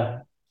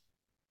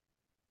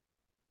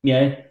 you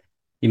know,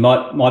 you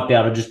might be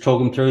able to just talk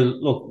them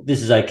through, look,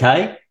 this is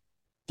okay.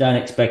 Don't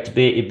expect to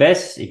be at your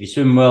best. If you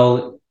swim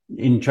well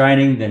in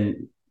training,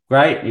 then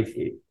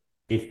great.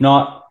 If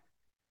not,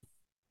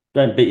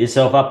 don't beat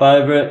yourself up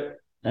over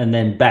it, and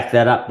then back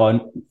that up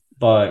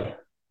by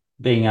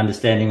being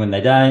understanding when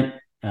they don't.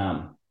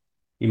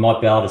 You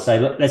might be able to say,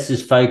 look, let's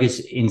just focus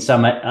in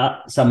some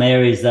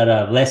areas that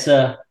are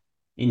lesser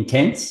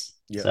intense.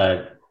 Yep.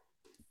 So,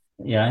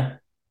 you know,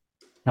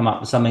 come up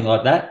with something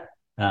like that.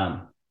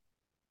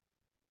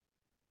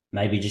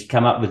 Maybe just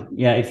come up with,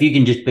 you know, if you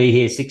can just be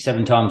here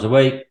 6-7 times a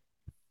week,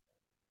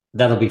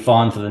 that'll be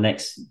fine for the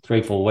next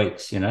 3-4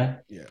 weeks, you know?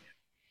 Yeah.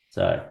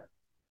 So,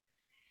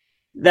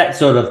 that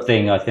sort of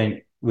thing, I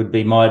think, would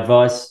be my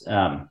advice.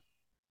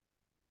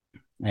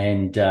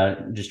 And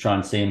just try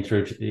and see him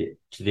through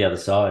to the other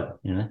side,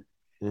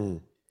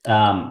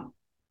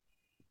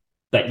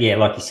 But yeah,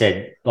 like you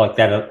said, like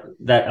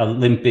that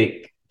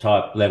Olympic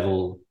type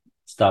level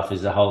stuff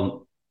is a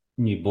whole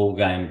new ball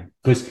game,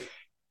 because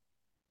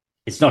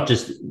it's not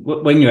just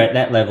when you're at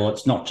that level.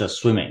 It's not just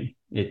swimming.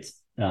 It's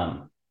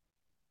all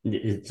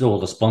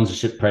the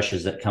sponsorship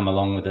pressures that come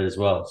along with it as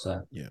well.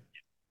 So yeah,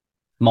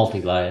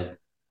 multi-layered.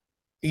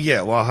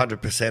 Yeah, well,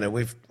 100%. And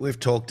we've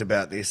talked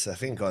about this, I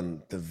think,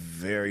 on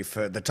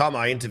the time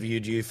I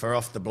interviewed you for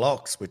Off the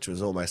Blocks, which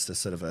was almost a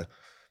sort of a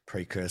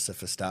precursor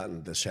for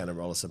starting the Shannon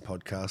Rollason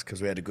podcast,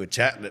 because we had a good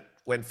chat and it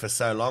went for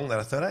so long that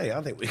I thought, hey,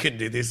 I think we can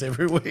do this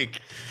every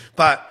week.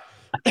 But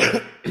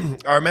I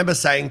remember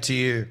saying to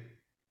you,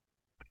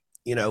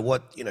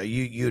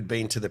 you'd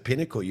been to the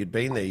pinnacle, you'd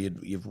been there,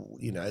 you've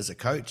as a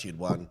coach, you'd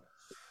won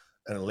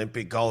an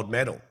Olympic gold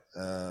medal.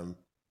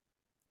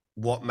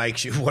 What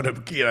makes you want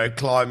to,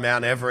 climb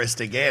Mount Everest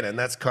again? And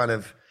that's kind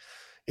of,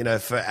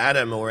 for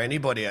Adam or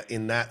anybody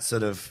in that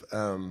sort of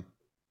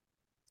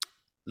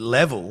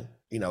level,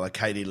 a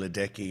Katie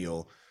Ledecky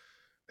or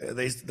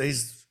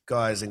these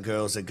guys and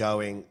girls are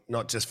going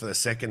not just for the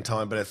second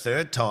time, but a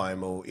third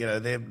time, or,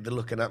 they're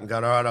looking up and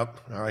going, all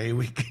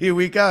right, here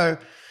we go.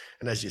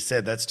 And as you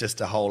said, that's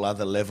just a whole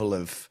other level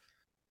of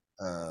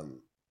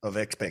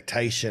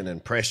expectation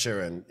and pressure.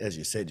 And as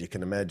you said, you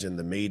can imagine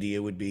the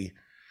media would be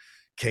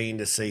keen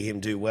to see him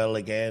do well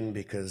again,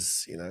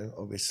 because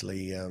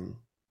obviously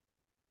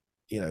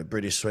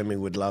British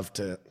swimming would love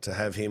to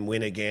have him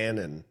win again.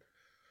 And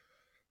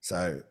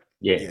so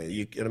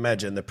you can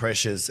imagine the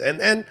pressures,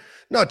 and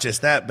not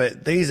just that,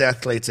 but these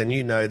athletes, and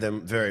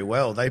them very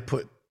well, they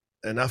put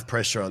enough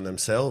pressure on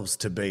themselves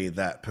to be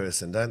that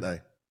person, don't they?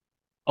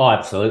 Oh,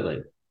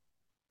 absolutely.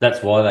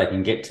 That's why they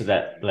can get to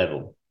that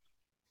level.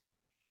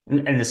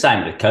 And the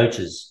same with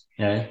coaches,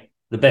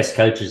 the best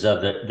coaches are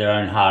their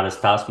own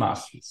hardest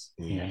taskmasters.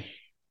 They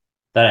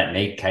don't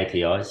need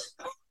KPIs.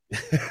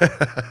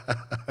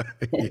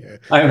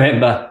 I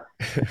remember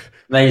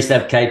they used to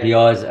have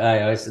KPIs at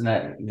AIS and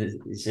that.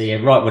 So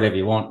write whatever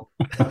you want.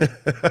 Not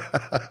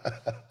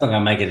going to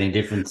make any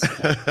difference.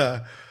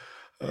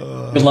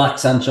 Good luck,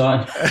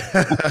 sunshine.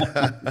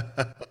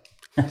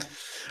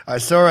 I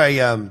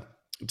saw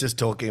just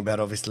talking about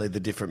obviously the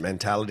different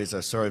mentalities.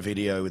 I saw a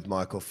video with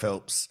Michael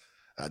Phelps.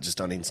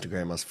 Just on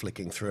Instagram, I was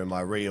flicking through,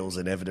 my reels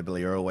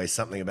inevitably are always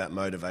something about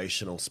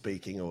motivational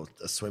speaking or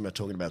a swimmer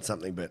talking about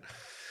something. But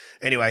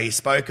anyway, he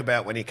spoke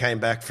about when he came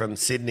back from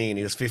Sydney and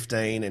he was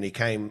 15 and he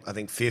came, I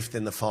think, 5th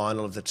in the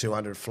final of the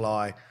 200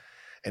 fly.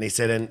 And he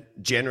said, and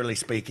generally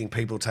speaking,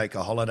 people take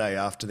a holiday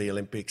after the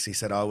Olympics. He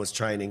said, I was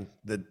training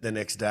the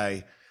next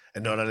day.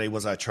 And not only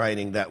was I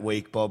training that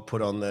week, Bob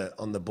put on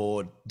the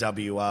board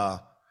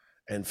WR.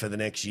 And for the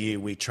next year,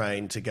 we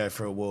trained to go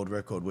for a world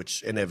record,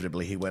 which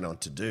inevitably he went on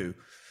to do.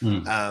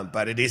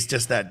 But it is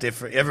just that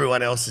different.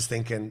 Everyone else is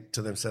thinking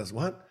to themselves,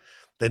 what?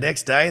 The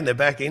next day and they're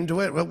back into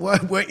it?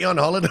 Weren't you on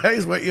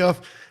holidays? Weren't you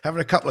off having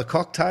a couple of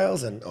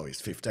cocktails? And, he's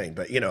 15,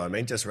 but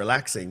just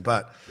relaxing.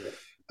 But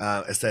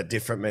it's that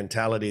different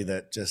mentality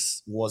that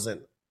just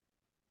wasn't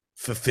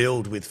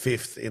fulfilled with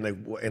 5th in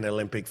an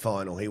Olympic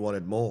final. He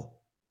wanted more.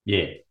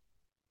 Yeah.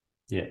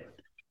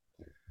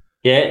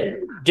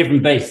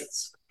 Different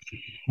beasts.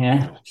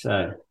 Yeah.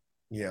 So.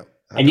 Yeah.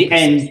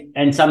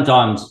 And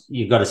sometimes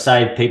you've got to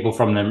save people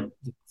from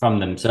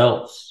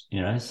themselves,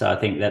 So I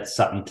think that's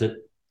something to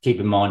keep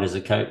in mind as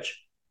a coach.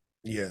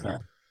 Yeah.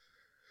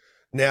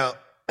 Now,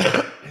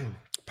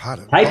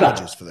 pardon. Paper.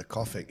 Apologies for the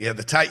coughing. Yeah,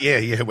 the tape.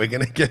 Yeah. We're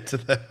going to get to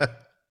that.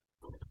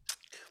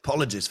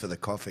 Apologies for the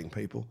coughing,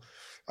 people.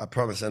 I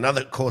promise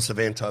another course of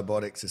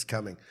antibiotics is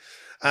coming.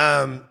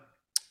 Now,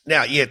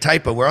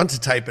 taper. We're on to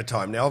taper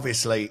time. Now,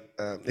 obviously,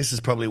 this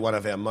is probably one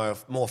of our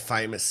more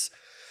famous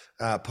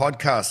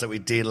podcast that we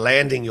did,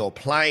 Landing Your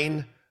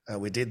Plane.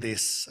 We did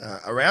this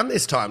around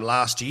this time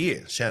last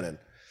year, Shannon.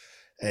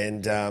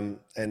 And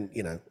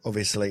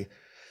obviously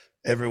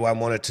everyone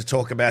wanted to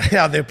talk about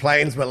how their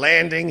planes were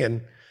landing.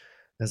 And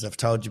as I've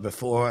told you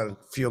before, a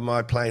few of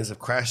my planes have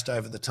crashed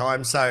over the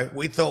time. So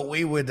we thought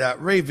we would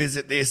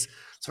revisit this.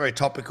 It's very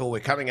topical. We're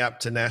coming up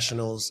to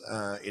Nationals.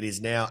 It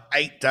is now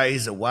 8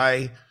 days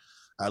away,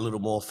 a little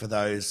more for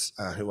those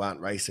who aren't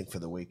racing for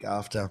the week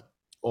after,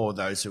 or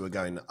those who are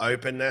going to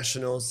Open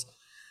Nationals.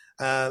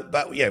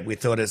 But we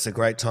thought it's a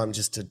great time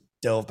just to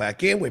delve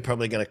back in. We're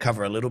probably going to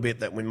cover a little bit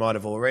that we might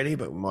have already,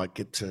 but we might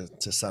get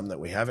to some that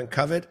we haven't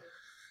covered.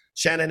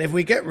 Shannon, if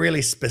we get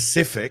really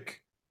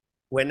specific,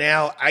 we're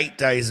now 8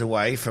 days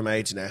away from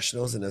Age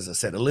Nationals. And as I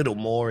said, a little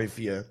more if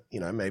you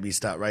maybe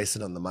start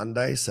racing on the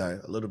Monday. So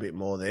a little bit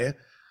more there.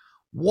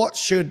 What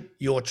should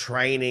your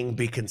training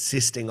be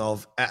consisting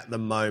of at the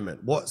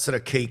moment? What sort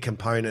of key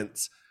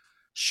components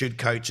should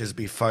coaches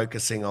be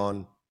focusing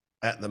on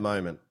at the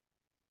moment?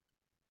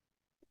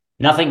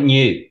 Nothing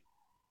new.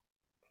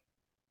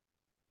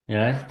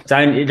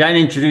 Don't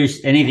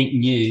introduce anything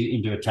new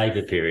into a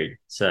taper period.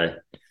 So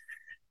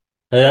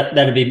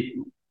that'd be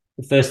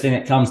the first thing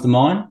that comes to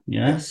mind.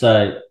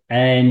 So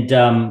and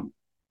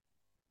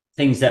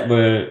things that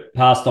were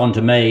passed on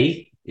to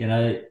me,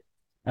 when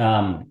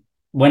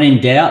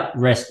in doubt,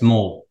 rest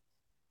more.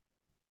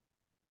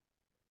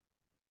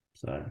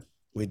 So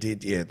we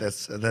did, yeah.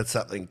 That's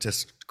something.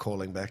 Just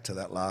calling back to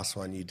that last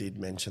one, you did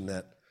mention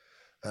that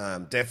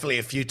definitely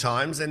a few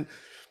times, and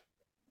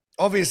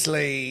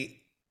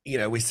obviously,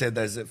 we said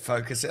there's a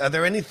focus. Are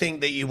there anything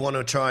that you want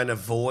to try and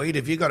avoid?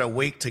 If you got a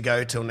week to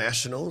go till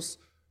nationals,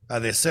 are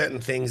there certain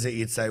things that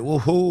you'd say,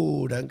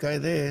 woohoo, don't go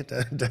there,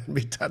 don't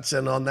be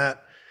touching on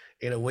that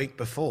in a week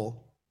before?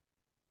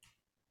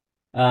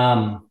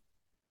 Well,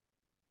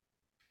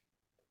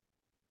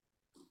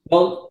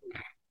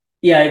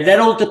 yeah, that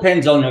all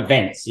depends on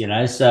events,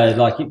 So,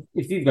 like,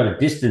 if you've got a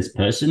distance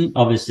person,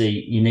 obviously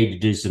you need to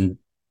do some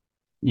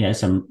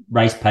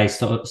race pace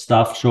sort of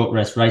stuff, short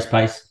rest, race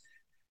pace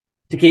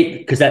to keep,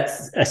 because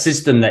that's a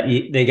system that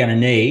they're going to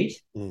need.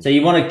 So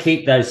you want to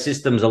keep those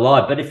systems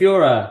alive. But if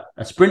you're a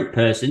sprint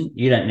person,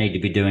 you don't need to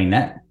be doing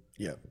that.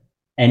 Yeah.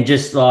 And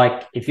just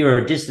like if you're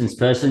a distance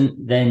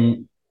person,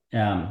 then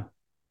you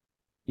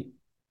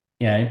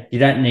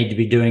don't need to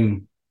be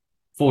doing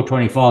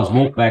 425s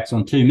walkbacks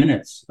on 2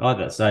 minutes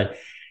either. So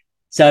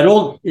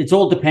it's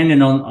all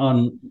dependent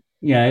on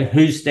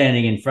who's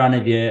standing in front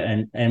of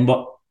you and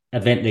what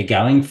event they're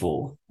going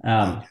for.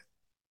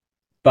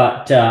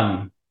 But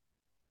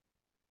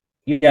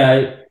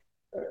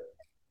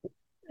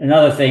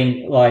another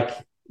thing, like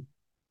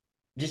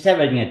just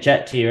having a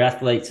chat to your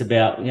athletes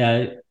about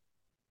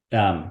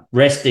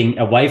resting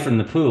away from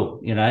the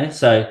pool.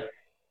 So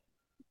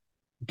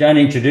don't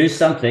introduce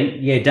something.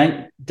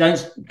 Yeah,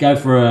 don't go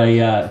for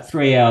a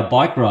 3-hour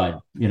bike ride.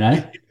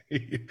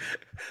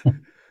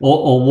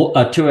 or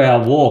a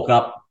 2-hour walk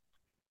up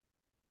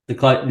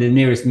the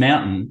nearest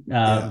mountain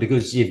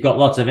because you've got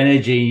lots of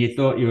energy and you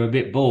thought you were a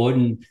bit bored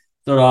and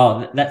thought,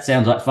 oh, that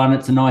sounds like fun.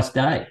 It's a nice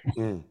day.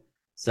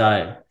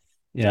 So,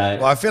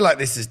 Well, I feel like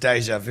this is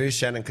deja vu,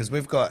 Shannon, because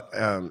we've got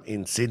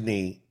in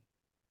Sydney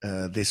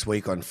this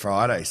week on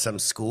Friday some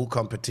school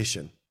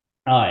competition.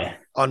 Oh, yeah.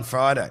 On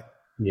Friday.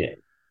 Yeah.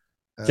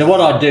 So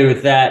what I do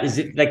with that is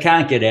if they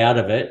can't get out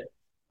of it,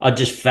 I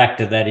just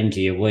factor that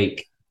into your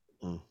week.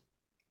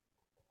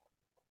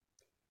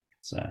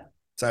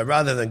 So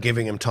rather than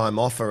giving them time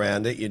off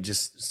around it, you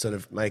just sort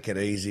of make it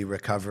easy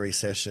recovery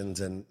sessions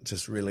and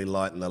just really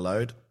lighten the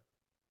load.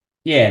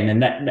 Yeah,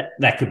 and then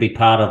that could be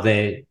part of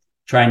their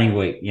training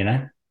week,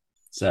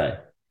 So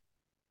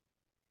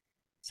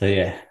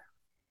yeah.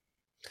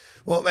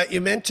 Well, Matt,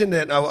 you mentioned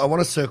it. I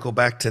want to circle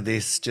back to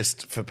this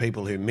just for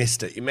people who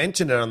missed it. You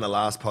mentioned it on the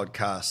last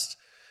podcast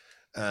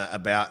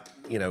about,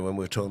 when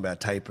we were talking about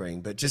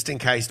tapering, but just in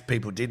case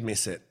people did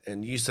miss it,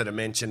 and you sort of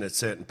mentioned a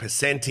certain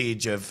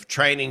percentage of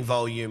training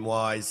volume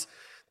wise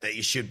that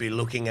you should be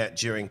looking at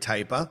during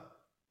taper,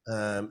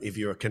 if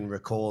you can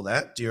recall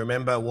that. Do you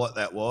remember what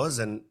that was?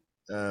 And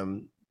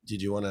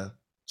did you want to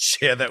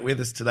share that with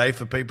us today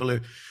for people who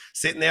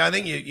sitting there? I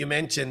think you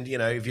mentioned,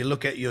 if you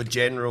look at your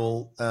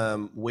general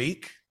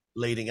week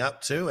leading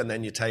up to, and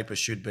then your taper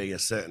should be a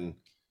certain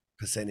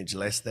percentage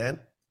less than.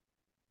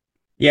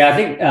 Yeah, I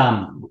think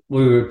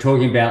we were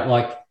talking about,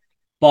 like,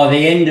 by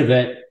the end of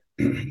it,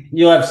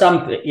 you'll have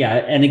some,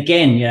 and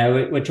again,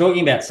 we're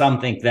talking about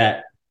something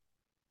that,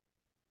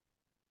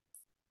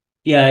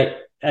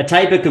 a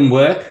taper can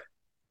work,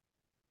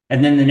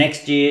 and then the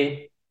next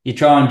year you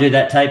try and do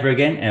that taper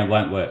again and it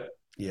won't work.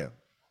 Yeah.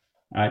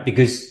 All right,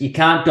 because you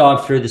can't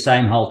dive through the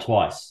same hole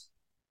twice.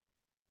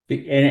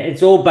 And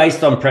it's all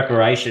based on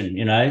preparation,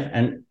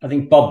 and I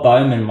think Bob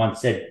Bowman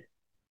once said,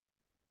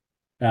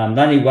 the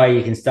only way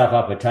you can stuff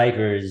up a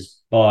taper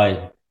is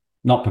by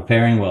not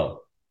preparing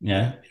well.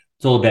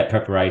 It's all about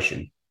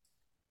preparation.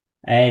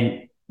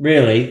 And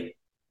really,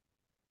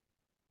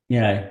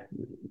 the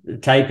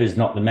taper is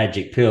not the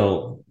magic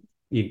pill.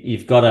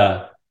 You've got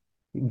to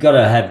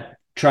have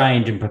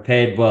trained and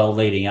prepared well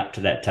leading up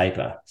to that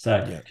taper.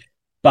 So,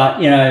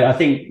 but I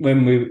think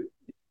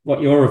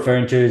what you're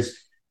referring to is,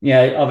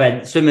 I've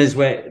had swimmers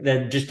where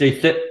they just do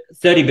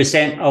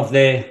 30% of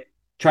their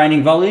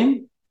training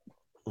volume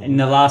in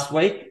the last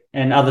week,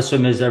 and other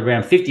swimmers are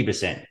around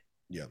 50%.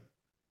 Yeah.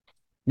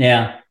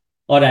 Now,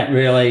 I don't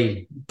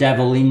really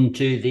dabble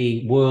into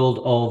the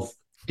world of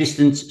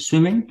distance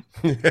swimming.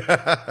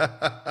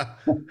 But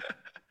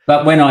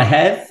when I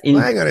have...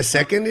 hang on a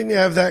second. Didn't you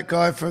have that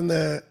guy from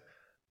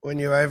when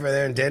you were over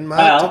there in Denmark?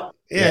 Well,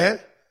 yeah.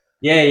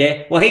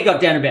 Yeah. Well, he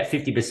got down about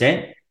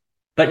 50%.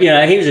 But,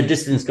 he was a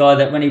distance guy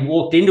that when he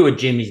walked into a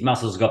gym, his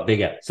muscles got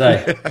bigger. So,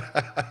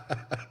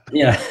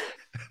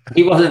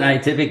 he wasn't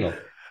atypical.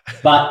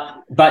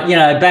 But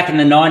back in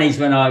the 90s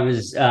when I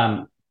was,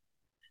 I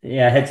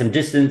had some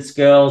distance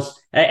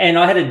girls, and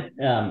I had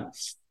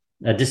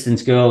a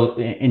distance girl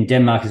in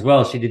Denmark as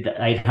well. She did the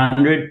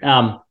 800.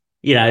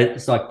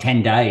 It's like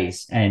 10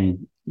 days,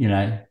 and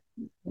I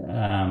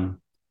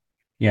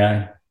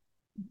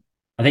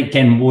think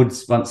Ken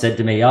Woods once said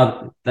to me,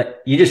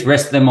 that you just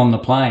rest them on the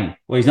plane.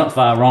 Well, he's not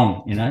far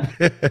wrong,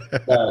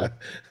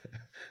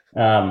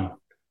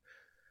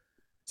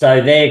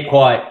 So they're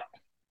quite,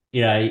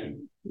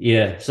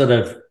 sort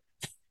of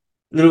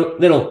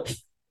little,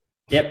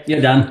 yep,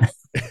 you're done.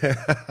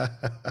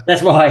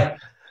 That's why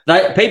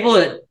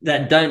people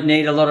that don't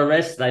need a lot of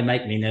rest, they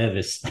make me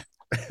nervous.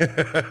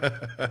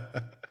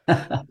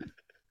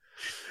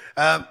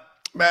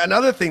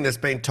 Another thing that's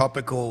been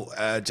topical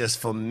just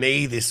for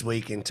me this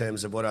week in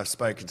terms of what I've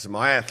spoken to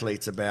my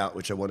athletes about,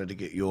 which I wanted to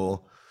get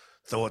your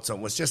thoughts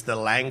on, was just the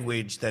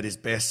language that is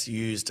best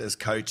used as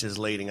coaches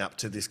leading up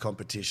to this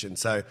competition.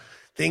 So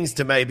things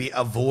to maybe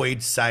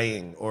avoid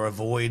saying or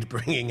avoid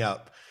bringing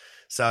up.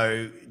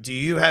 So do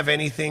you have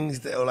any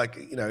things that are like,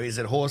 is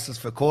it horses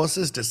for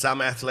courses? Do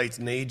some athletes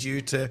need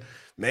you to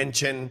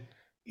mention,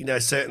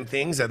 certain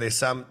things? Are there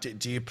some,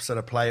 do you sort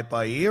of play it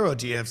by ear, or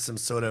do you have some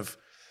sort of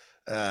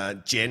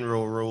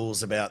general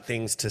rules about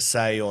things to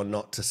say or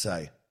not to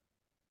say?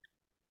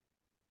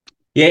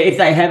 Yeah, if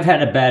they have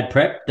had a bad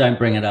prep, don't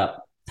bring it up.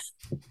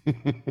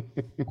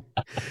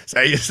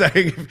 So you're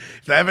saying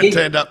if they haven't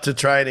turned up to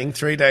training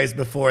 3 days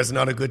before, it's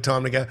not a good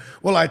time to go,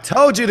 well, I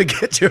told you to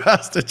get your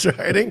ass to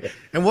training,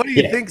 and what do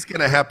you think's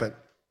going to happen?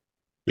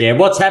 Yeah,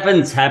 what's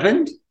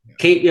happened.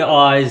 Keep your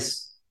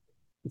eyes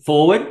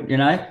forward,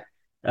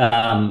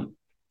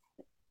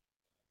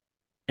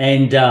 and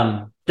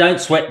don't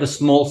sweat the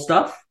small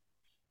stuff.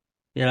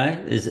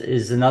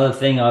 Is another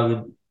thing I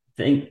would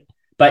think.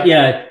 But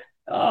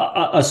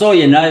I saw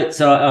your note,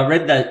 so I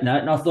read that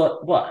note, and I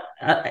thought, what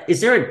is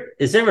there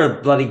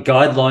a bloody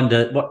guideline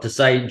to what to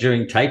say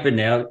during taper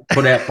now,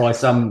 put out by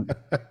some?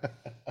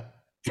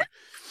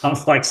 I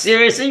was like,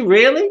 seriously,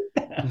 really?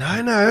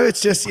 No,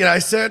 it's just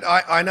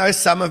I know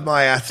some of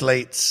my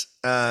athletes.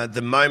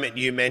 The moment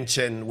you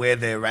mention where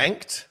they're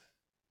ranked,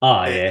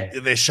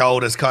 their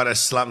shoulders kind of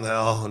slump.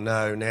 Oh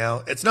no!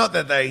 Now it's not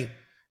that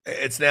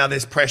it's now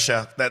this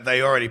pressure that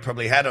they already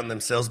probably had on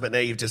themselves, but now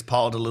you've just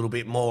piled a little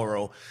bit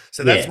more.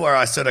 So that's where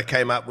I sort of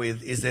came up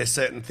with, is there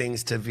certain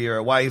things to veer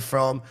away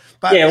from?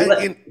 But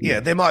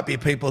there might be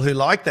people who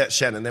like that,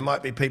 Shannon. There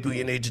might be people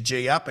you need to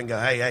G up and go,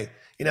 hey,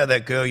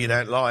 that girl you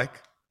don't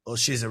like, or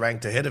she's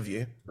ranked ahead of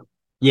you.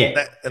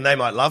 Yeah. And they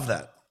might love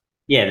that.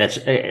 Yeah,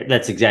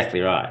 that's exactly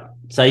right.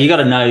 So you got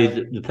to know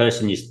the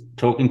person you're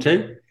talking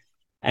to,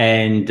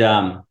 and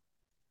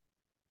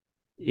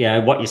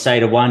what you say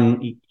to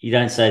one, you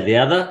don't say to the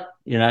other,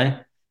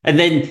 and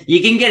then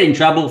you can get in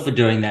trouble for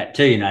doing that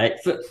too,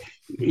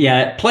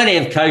 plenty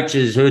of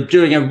coaches who are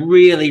doing a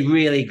really,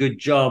 really good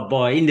job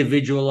by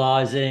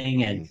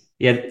individualizing, and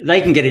they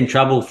can get in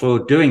trouble for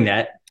doing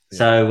that. Yeah.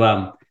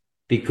 So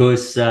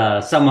because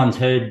someone's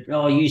heard,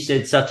 oh, you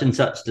said such and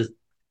such to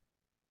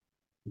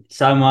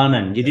someone,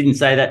 and you didn't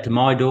say that to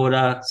my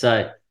daughter.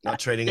 So not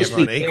treating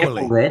everyone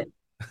equally.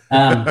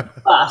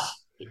 But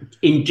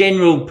in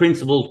general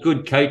principles,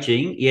 good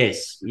coaching,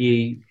 yes,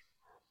 you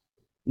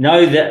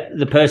know that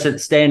the person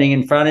standing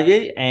in front of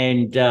you,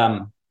 and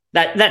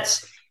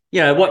that's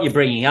what you're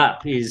bringing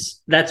up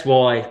is that's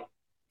why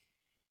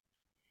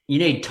you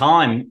need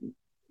time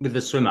with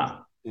the swimmer.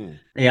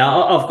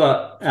 I've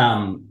got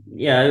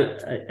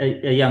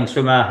a young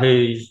swimmer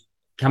who's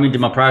come into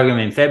my program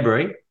in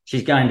February.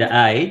 She's going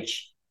to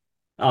age.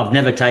 I've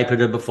never tapered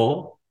her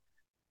before.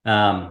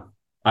 I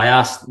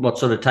asked what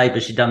sort of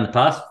taper she'd done in the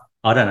past.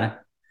 I don't know.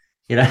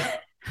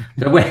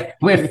 So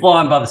we're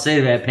flying by the seat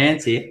of our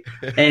pants here,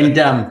 and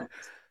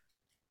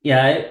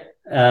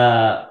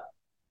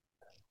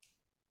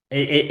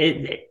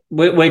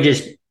we're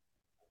just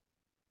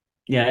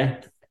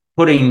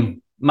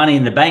putting money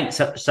in the bank,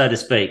 so to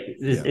speak.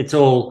 It's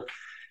all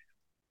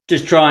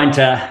just trying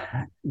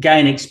to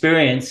gain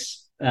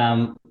experience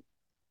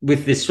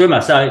with this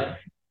swimmer. So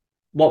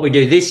what we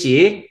do this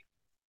year,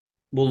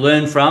 we'll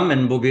learn from,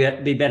 and we'll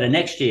be better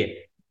next year.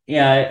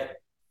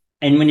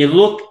 And when you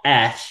look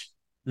at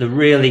the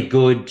really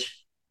good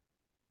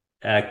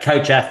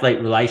coach-athlete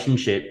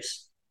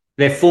relationships,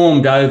 they're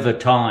formed over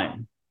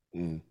time.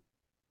 And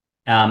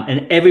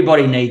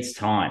everybody needs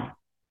time.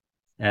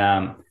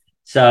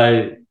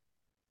 So,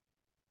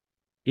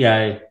 you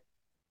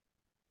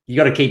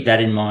got to keep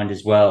that in mind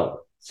as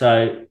well.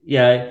 So,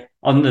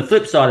 on the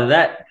flip side of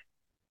that,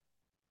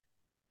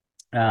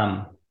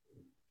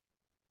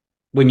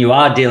 when you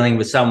are dealing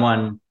with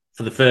someone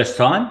for the first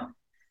time,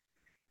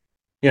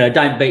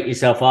 don't beat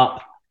yourself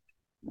up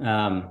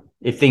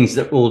if things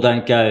that all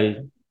don't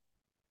go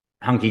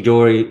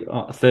hunky-dory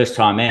first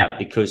time out,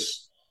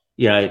 because,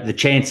 the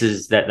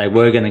chances that they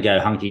were going to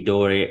go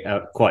hunky-dory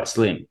are quite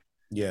slim.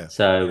 Yeah.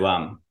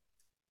 So,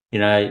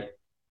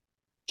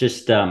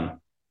 just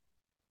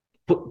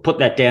put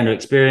that down to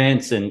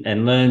experience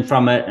and learn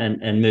from it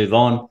and move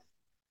on.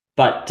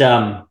 But,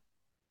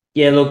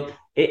 look,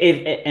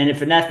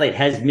 if an athlete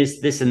has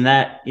missed this and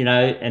that,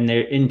 and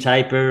they're in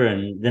taper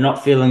and they're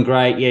not feeling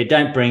great,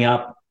 don't bring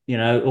up,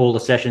 all the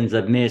sessions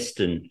they've missed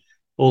and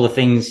all the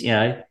things,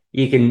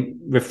 you can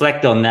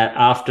reflect on that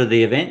after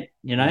the event,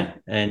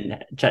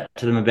 and chat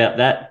to them about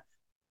that.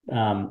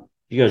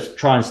 You got to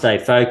try and stay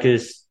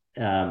focused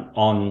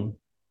on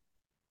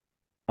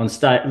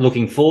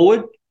looking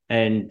forward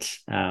and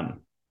trying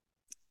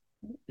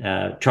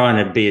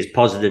to be as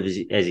positive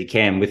as you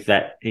can with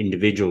that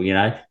individual.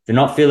 If they're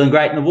not feeling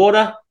great in the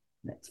water,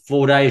 that's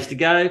 4 days to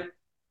go.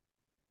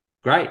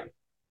 Great.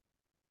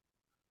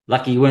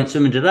 lucky you weren't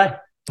swimming today.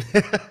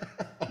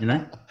 You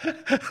know,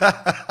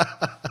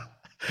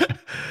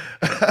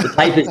 the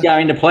taper's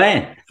going to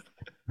plan.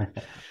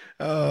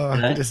 Oh, I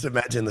can just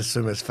imagine the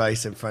swimmer's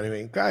face in front of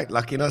me. Great,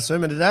 lucky not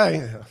swimming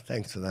today. Oh,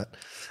 thanks for that.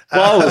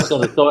 Well, I always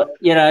sort of thought,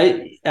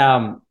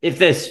 if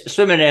they're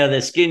swimming out of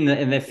their skin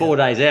and they're 4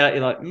 days out,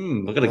 you're like,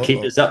 we've got to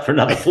keep this up for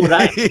another 4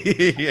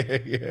 days.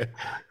 Yeah.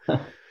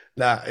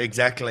 No,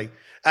 exactly.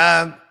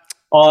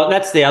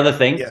 That's the other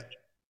thing. Yeah.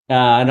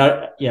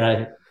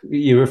 And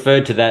you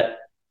referred to that.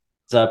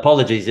 So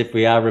apologies if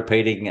we are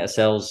repeating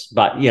ourselves,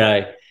 but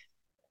at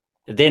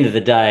the end of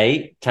the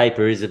day,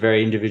 taper is a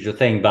very individual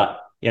thing. But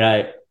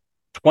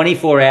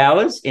 24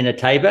 hours in a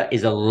taper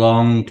is a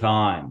long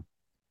time.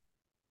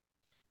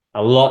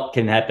 A lot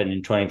can happen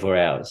in 24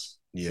 hours.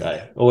 Yeah.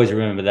 So always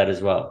remember that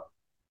as well.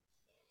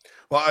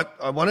 Well,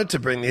 I wanted to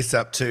bring this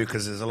up too,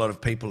 because there's a lot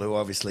of people who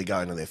obviously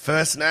going to their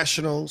first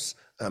nationals,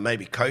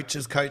 maybe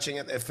coaches coaching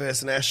at their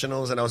first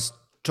nationals. And I was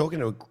talking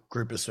to a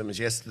group of swimmers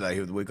yesterday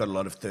who we've got a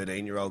lot of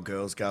 13-year-old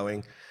girls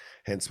going,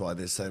 hence why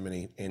there's so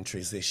many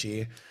entries this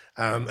year.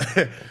 And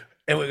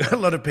we've got a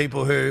lot of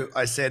people who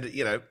I said,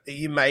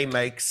 you may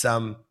make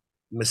some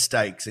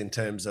mistakes in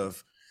terms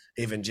of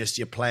even just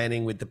your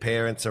planning with the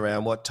parents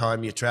around what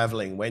time you're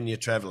traveling, when you're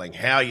traveling,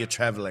 how you're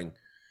traveling,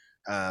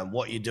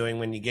 what you're doing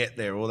when you get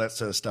there, all that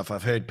sort of stuff.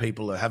 I've heard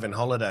people are having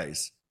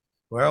holidays.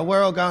 We're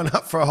all going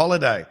up for a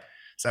holiday.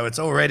 So it's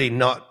already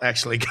not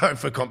actually going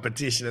for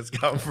competition. It's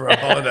going for a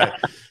holiday.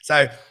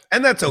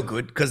 And that's all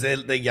good because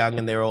they're young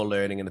and they're all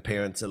learning and the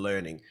parents are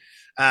learning.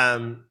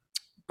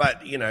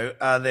 But,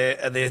 are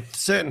there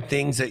certain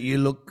things that you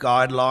look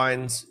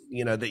guidelines,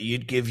 that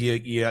you'd give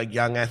your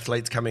young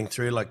athletes coming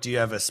through? Like, do you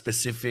have a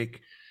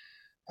specific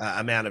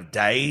amount of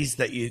days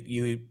that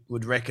you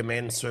would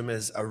recommend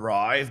swimmers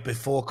arrive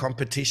before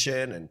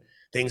competition and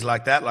things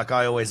like that? Like,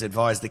 I always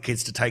advise the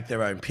kids to take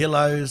their own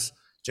pillows,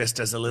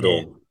 just as a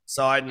little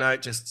side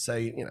note, just to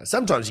say,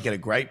 sometimes you get a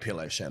great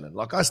pillow, Shannon.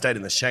 Like, I stayed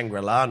in the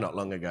Shangri-La not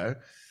long ago.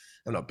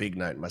 I'm not big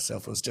note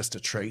myself. It was just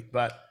a treat,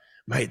 but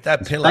mate,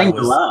 that pillow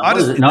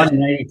was it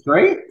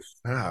 1983?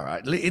 All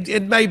right.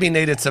 It maybe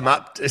needed some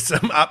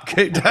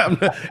upkeep.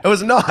 It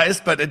was nice,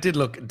 but it did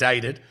look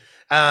dated.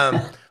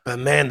 But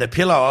man, the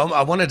pillow,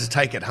 I wanted to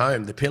take it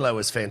home. The pillow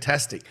was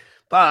fantastic.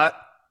 But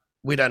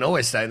we don't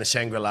always stay in the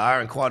Shangri-La,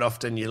 and quite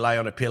often you lay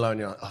on a pillow and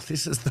you're like, oh,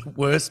 this is the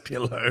worst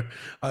pillow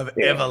I've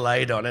ever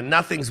laid on. And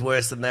nothing's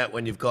worse than that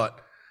when you've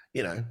got,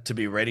 to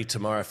be ready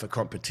tomorrow for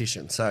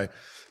competition. So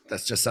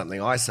that's just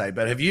something I say.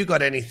 But have you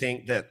got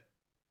anything that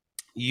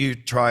you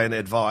try and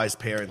advise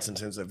parents in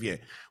terms of,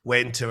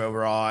 when to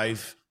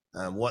arrive,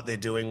 what they're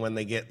doing when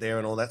they get there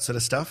and all that sort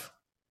of stuff?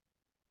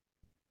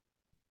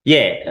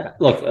 Yeah,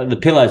 look, the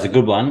pillow's a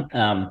good one.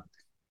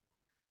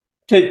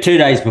 2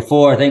 days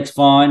before, I think, is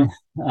fine.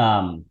 We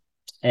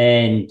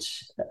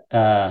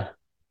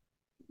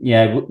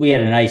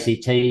had an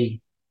ACT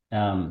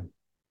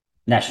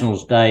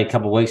Nationals Day a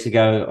couple of weeks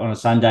ago on a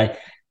Sunday.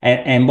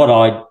 And what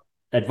I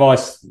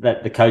advice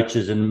that the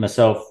coaches and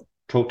myself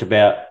talked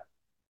about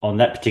on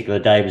that particular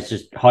day was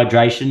just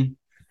hydration,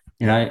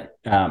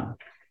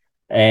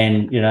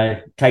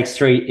 takes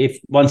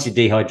once you're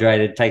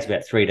dehydrated, it takes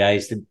about 3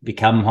 days to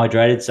become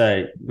hydrated.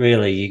 So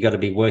really you got to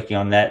be working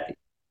on that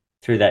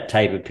through that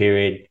taper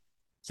period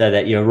so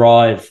that you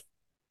arrive,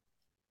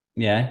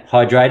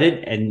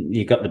 hydrated and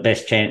you've got the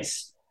best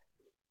chance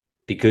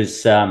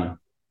because, trying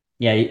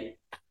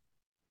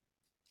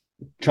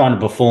to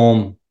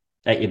perform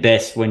at your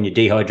best when you're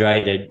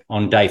dehydrated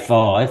on day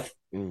 5,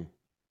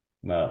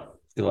 well,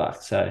 good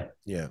luck. So,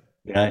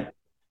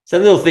 so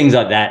little things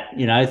like that,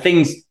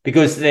 things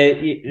because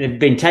they've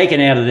been taken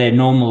out of their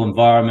normal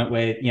environment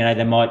where,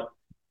 they might,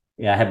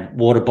 have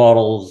water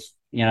bottles,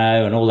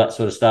 and all that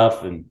sort of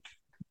stuff. And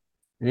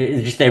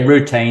just their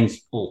routines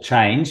all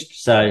changed.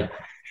 So,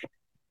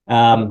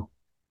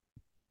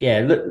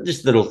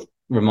 just little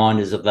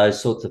reminders of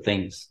those sorts of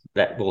things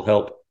that will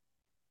help.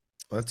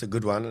 Well, that's a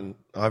good one, and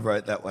I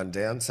wrote that one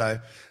down. So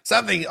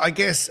something, I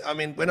guess,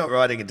 we're not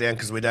writing it down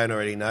because we don't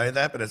already know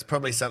that, but it's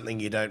probably something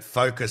you don't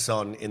focus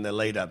on in the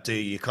lead up, do you?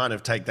 You kind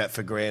of take that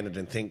for granted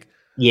and think,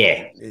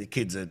 the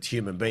kid's a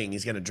human being,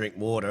 he's going to drink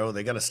water or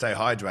they're going to stay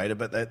hydrated,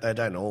 but they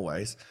don't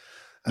always.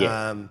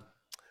 Yeah.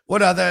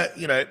 What other,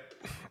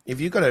 if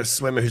you've got a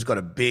swimmer who's got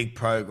a big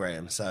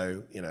program,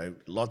 so,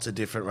 lots of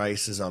different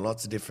races on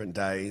lots of different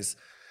days,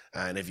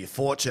 and if you're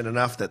fortunate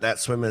enough that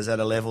swimmer's at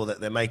a level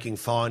that they're making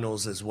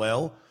finals as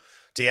well,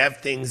 do you have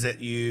things that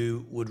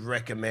you would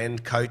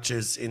recommend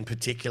coaches in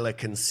particular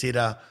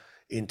consider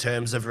in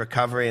terms of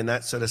recovery and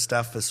that sort of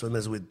stuff for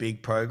swimmers with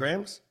big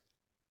programs?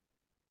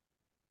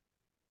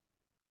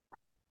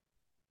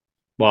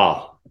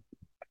 Well,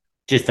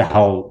 just the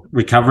whole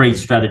recovery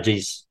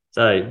strategies.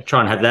 So try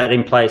and have that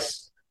in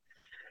place.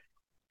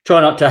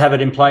 Try not to have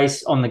it in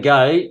place on the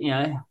go,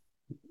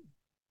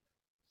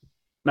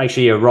 Make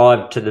sure you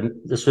arrive to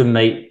the swim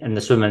meet and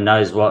the swimmer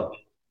knows what,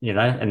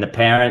 and the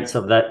parents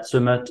of that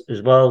swimmer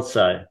as well.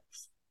 So,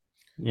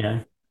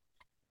 what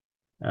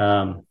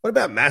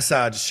about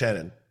massage,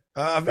 Shannon?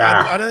 I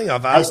don't think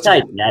I've asked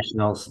you.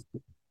 Nationals.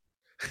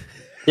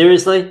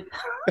 Seriously?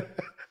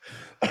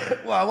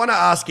 Well, I want to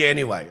ask you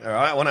anyway. All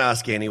right, I want to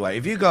ask you anyway.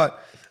 If you got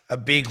a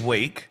big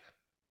week,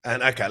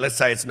 and okay, let's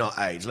say it's not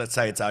age. Let's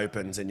say it's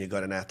opens, and you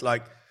got an athlete.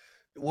 Like,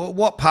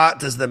 what part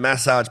does the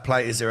massage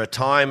play? Is there a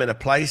time and a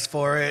place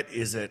for it?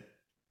 Is it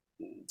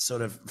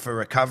sort of for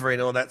recovery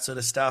and all that sort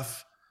of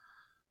stuff?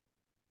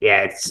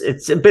 Yeah,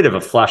 it's a bit of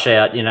a flush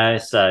out,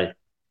 so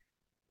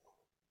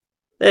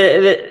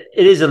it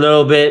is a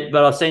little bit,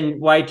 but I've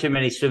seen way too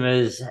many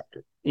swimmers,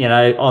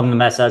 on the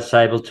massage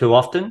table too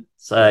often,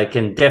 so it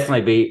can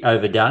definitely be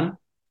overdone.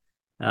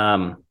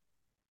 And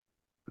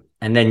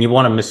then you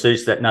want a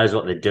masseuse that knows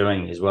what they're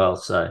doing as well.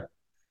 So,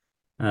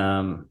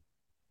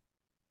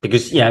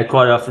 because,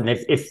 quite often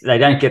if they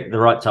don't get the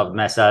right type of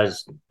massage,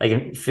 they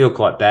can feel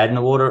quite bad in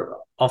the water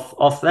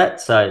off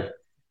that. So,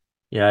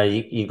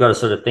 you've got to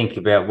sort of think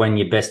about when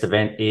your best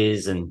event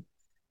is and,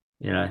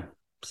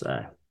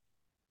 so.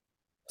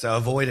 So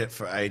avoid it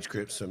for age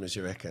group swimmers,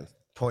 you reckon?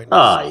 Pointless.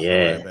 Oh,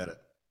 yeah. About it.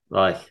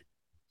 Like,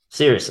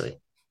 seriously.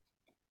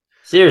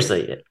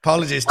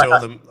 Apologies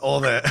to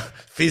all the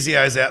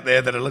physios out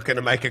there that are looking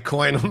to make a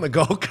coin on the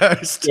Gold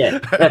Coast. Yeah,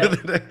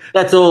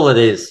 that's all it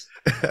is.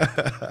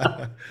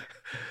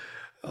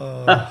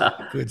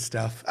 Good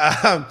stuff.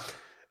 All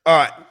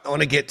right, I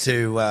want to get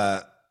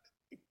to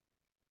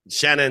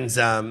Shannon's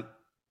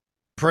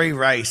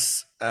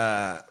pre-race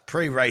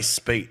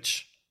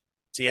speech.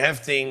 Do you have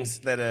things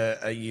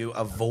that you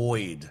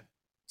avoid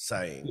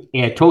saying?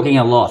 Yeah, talking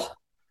a lot.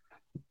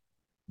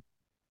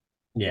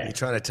 Yeah. You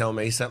trying to tell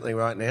me something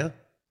right now?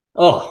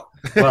 Oh,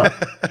 well,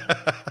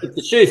 if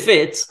the shoe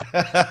fits.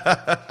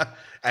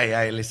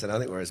 Hey, listen, I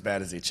think we're as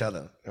bad as each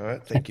other. All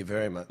right, thank you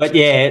very much. But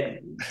yeah,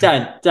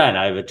 don't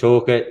over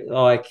talk it.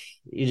 Like,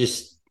 you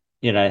just,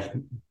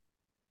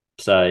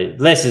 so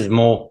less is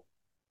more.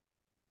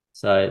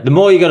 So the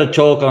more you got to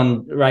talk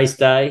on race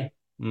day,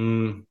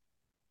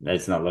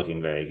 that's not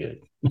looking very good.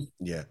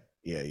 Yeah.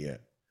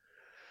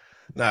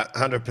 No,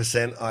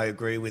 100%. I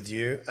agree with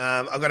you.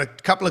 I've got a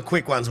couple of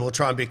quick ones. We'll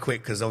try and be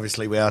quick because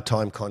obviously we are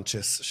time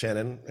conscious,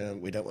 Shannon.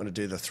 We don't want to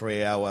do the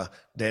 3 hour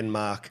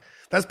Denmark.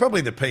 That's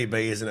probably the PB,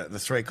 isn't it? The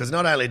 3, because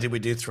not only did we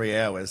do 3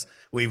 hours,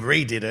 we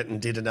redid it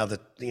and did another,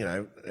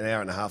 an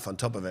hour and a half on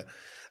top of it.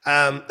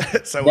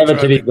 So never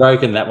to be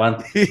broken, that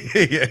one.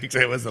 Yeah,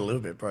 it was a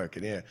little bit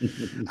broken. Yeah.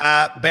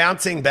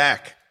 Bouncing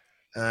back.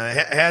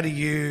 How do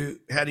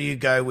you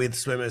go with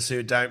swimmers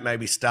who don't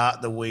maybe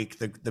start the week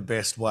the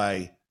best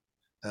way?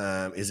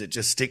 Is it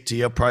just stick to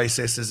your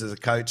processes as a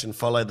coach and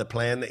follow the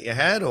plan that you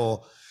had,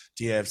 or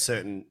do you have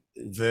certain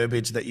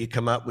verbiage that you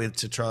come up with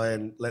to try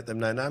and let them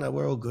know, no,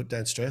 we're all good,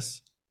 don't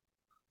stress?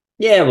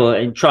 Yeah, well,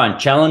 and try and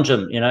challenge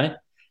them. If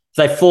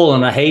they fall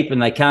in a heap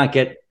and they can't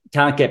get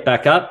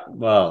back up,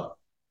 well,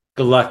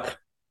 good luck.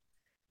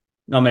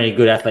 Not many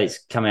good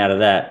athletes come out of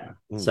that.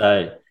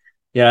 So,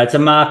 it's a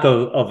mark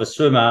of a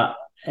swimmer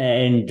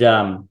and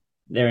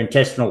their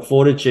intestinal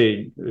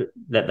fortitude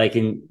that they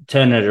can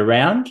turn it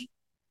around.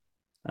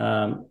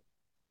 And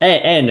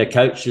a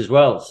coach as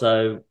well.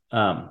 So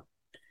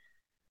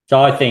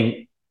I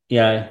think,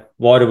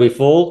 why do we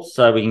fall?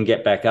 So we can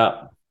get back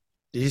up.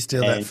 Did you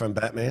steal that from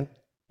Batman?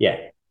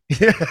 Yeah.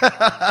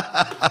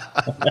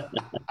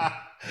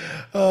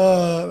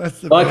 Oh, that's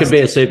the If I best. could be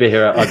a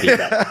superhero, I'd be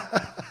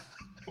that.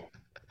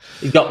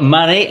 He's got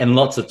money and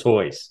lots of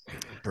toys.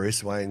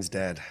 Bruce Wayne's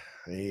dad.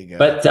 There you go.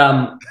 But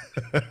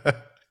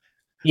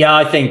yeah,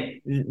 I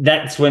think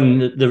that's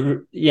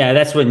when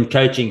that's when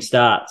coaching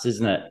starts,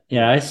 isn't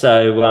it?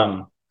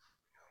 So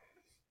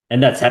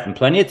and that's happened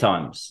plenty of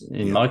times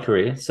in my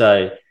career.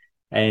 So,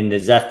 and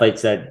there's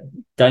athletes that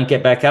don't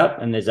get back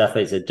up and there's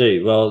athletes that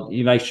do. Well,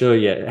 you make sure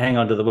you hang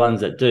on to the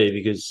ones that do,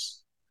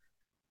 because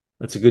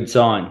that's a good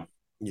sign.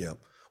 Yeah.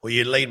 Well,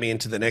 you lead me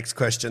into the next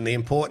question, the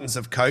importance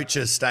of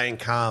coaches staying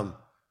calm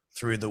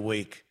through the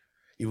week.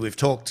 We've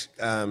talked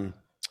about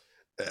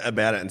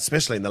it, and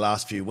especially in the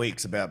last few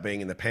weeks, about being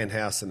in the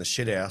penthouse and the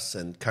shithouse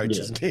and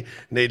coaches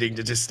needing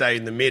to just stay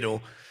in the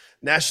middle.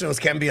 Nationals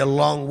can be a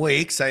long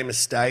week, same as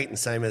state and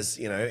same as,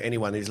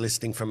 anyone who's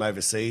listening from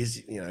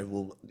overseas,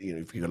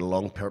 if you've got a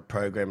long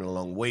program and a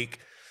long week,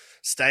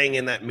 staying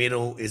in that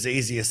middle is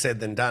easier said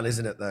than done,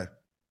 isn't it though?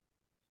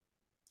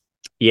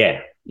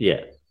 Yeah.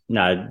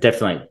 No,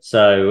 definitely.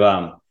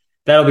 So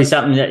that'll be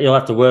something that you'll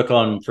have to work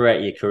on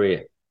throughout your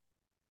career.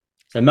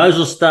 So Mose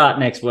will start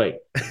next week.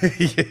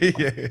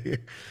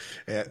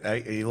 Yeah,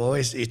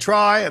 you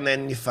try and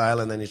then you fail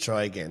and then you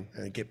try again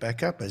and get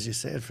back up, as you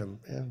said, from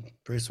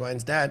Bruce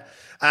Wayne's dad.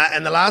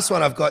 And the last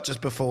one I've got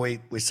just before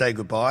we say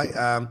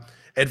goodbye,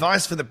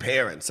 advice for the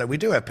parents. So we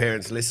do have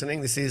parents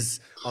listening. This is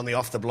on the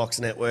Off the Blocks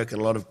network,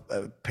 and a lot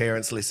of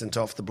parents listen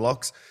to Off the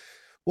Blocks.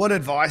 What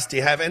advice do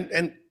you have?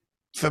 And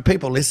for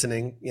people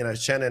listening,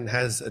 Shannon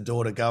has a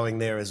daughter going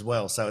there as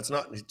well. So it's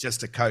not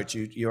just a coach.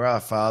 You are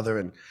a father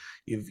and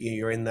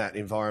you're in that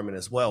environment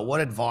as well.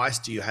 What advice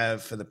do you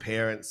have for the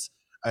parents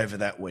over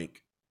that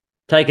week?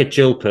 Take a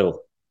chill pill.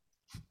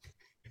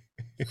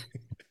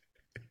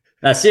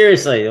 Now,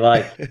 seriously,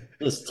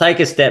 just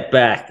take a step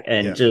back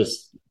and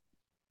just,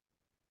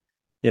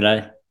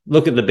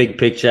 look at the big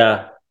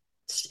picture.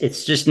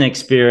 it's just an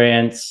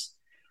experience.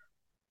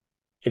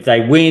 If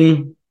they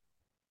win,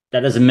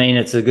 that doesn't mean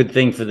it's a good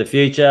thing for the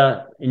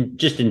future. And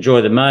just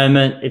enjoy the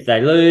moment. If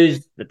they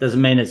lose, that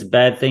doesn't mean it's a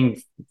bad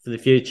thing for the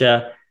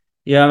future.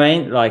 You know what I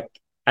mean? Like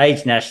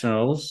age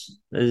nationals,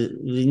 there's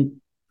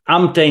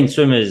umpteen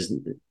swimmers,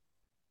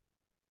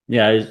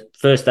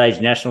 first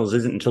age nationals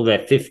isn't until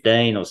they're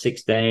 15 or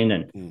 16.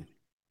 And,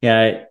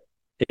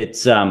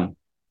 it's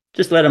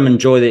just let them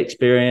enjoy the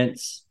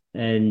experience.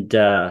 And,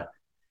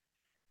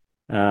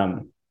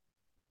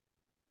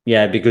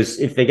 because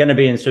if they're going to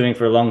be in swimming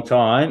for a long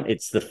time,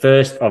 it's the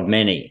first of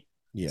many.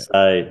 Yeah.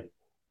 So,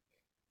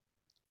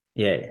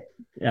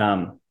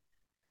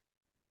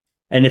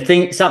 and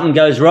if something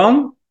goes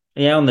wrong,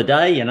 on the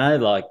day,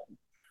 like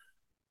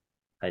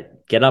they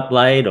get up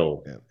late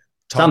or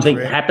something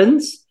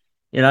happens,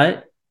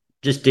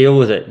 just deal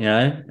with it,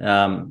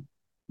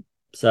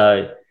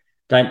 so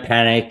don't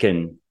panic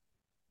and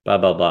blah,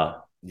 blah,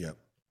 blah. Yeah.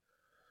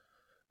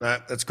 No,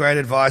 that's great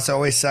advice. I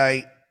always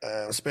say,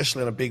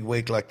 especially on a big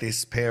week like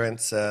this,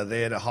 parents are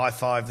there to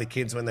high-five the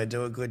kids when they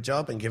do a good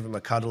job and give them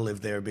a cuddle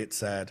if they're a bit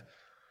sad.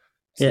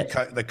 So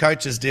the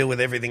coaches deal with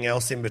everything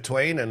else in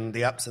between and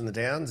the ups and the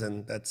downs,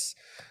 and that's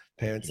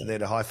parents are there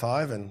to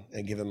high-five and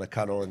give them a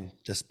cuddle and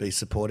just be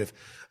supportive.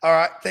 All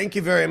right, thank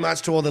you very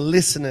much to all the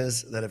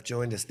listeners that have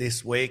joined us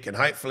this week, and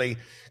hopefully,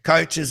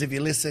 coaches, if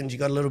you listened, you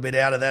got a little bit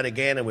out of that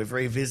again, and we've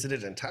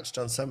revisited and touched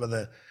on some of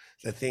the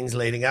things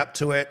leading up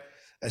to it.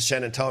 As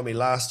Shannon told me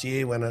last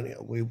year when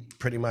we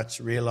pretty much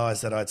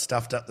realised that I'd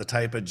stuffed up the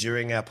taper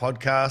during our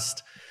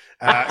podcast.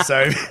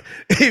 So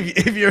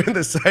if you're in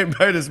the same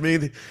boat as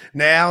me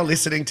now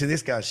listening to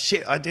this, go,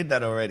 shit, I did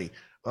that already.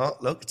 Well,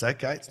 look, it's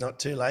okay. It's not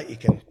too late.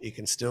 You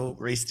can still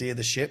re-steer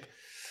the ship.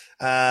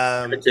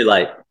 Never too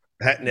late.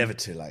 Never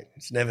too late.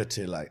 It's never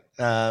too late.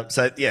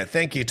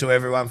 Thank you to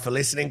everyone for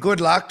listening.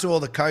 Good luck to all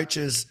the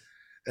coaches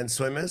and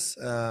swimmers.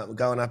 We're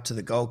going up to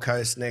the Gold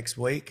Coast next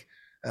week.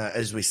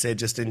 As we said,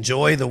 just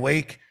enjoy the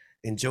week,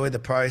 enjoy the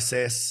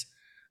process.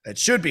 It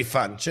should be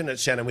fun, shouldn't it,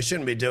 Shannon? We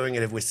shouldn't be doing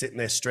it if we're sitting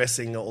there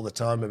stressing all the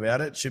time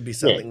about it. It should be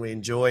something we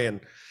enjoy, and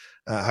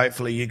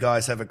hopefully you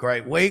guys have a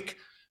great week.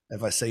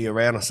 If I see you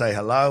around, I'll say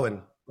hello,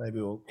 and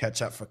maybe we'll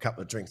catch up for a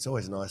couple of drinks. It's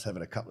always nice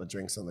having a couple of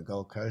drinks on the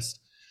Gold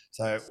Coast.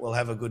 So we'll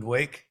have a good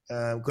week.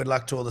 Good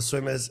luck to all the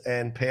swimmers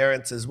and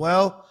parents as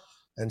well.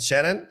 And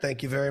Shannon,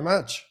 thank you very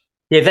much.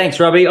 Yeah, thanks,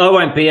 Robbie. I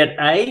won't be at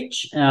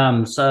age,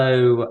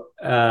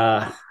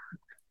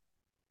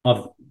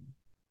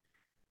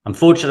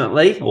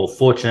 unfortunately, or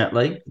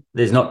fortunately,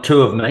 there's not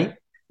two of me.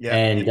 Yeah.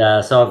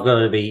 And so I've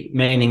got to be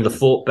manning the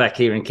fort back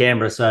here in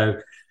Canberra. So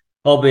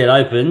I'll be at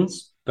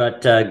Opens,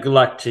 but good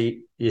luck to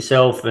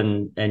yourself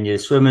and your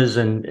swimmers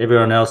and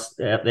everyone else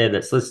out there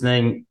that's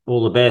listening.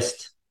 All the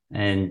best.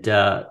 And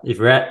if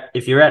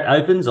you're at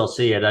Opens, I'll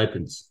see you at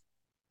Opens.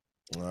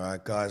 All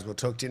right, guys, we'll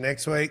talk to you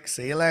next week.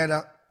 See you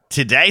later.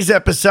 Today's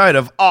episode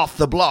of Off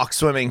the Block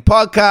Swimming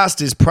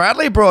Podcast is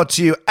proudly brought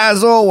to you,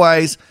 as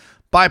always,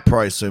 by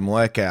Pro Swim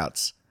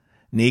Workouts.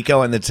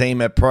 Nico and the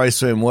team at Pro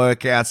Swim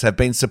Workouts have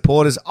been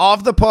supporters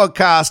of the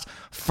podcast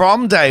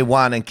from day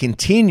one and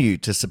continue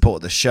to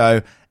support the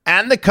show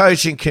and the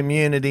coaching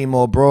community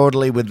more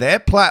broadly with their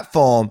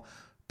platform,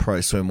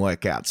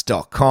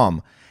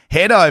 proswimworkouts.com.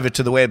 Head over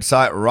to the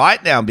website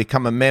right now and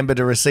become a member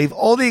to receive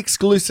all the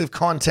exclusive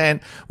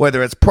content,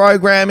 whether it's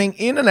programming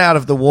in and out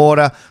of the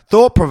water,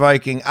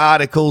 thought-provoking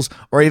articles,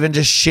 or even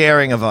just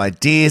sharing of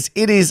ideas.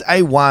 It is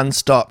a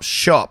one-stop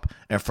shop.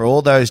 And for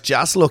all those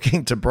just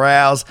looking to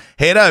browse,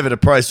 head over to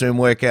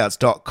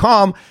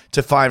proswimworkouts.com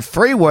to find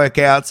free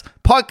workouts,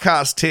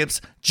 podcast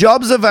tips,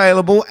 jobs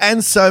available,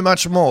 and so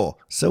much more.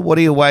 So what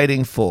are you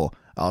waiting for?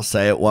 I'll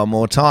say it one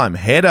more time.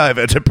 Head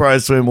over to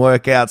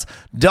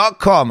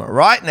proswimworkouts.com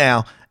right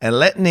now and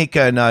let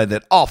Nico know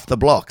that Off the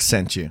Block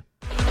sent you.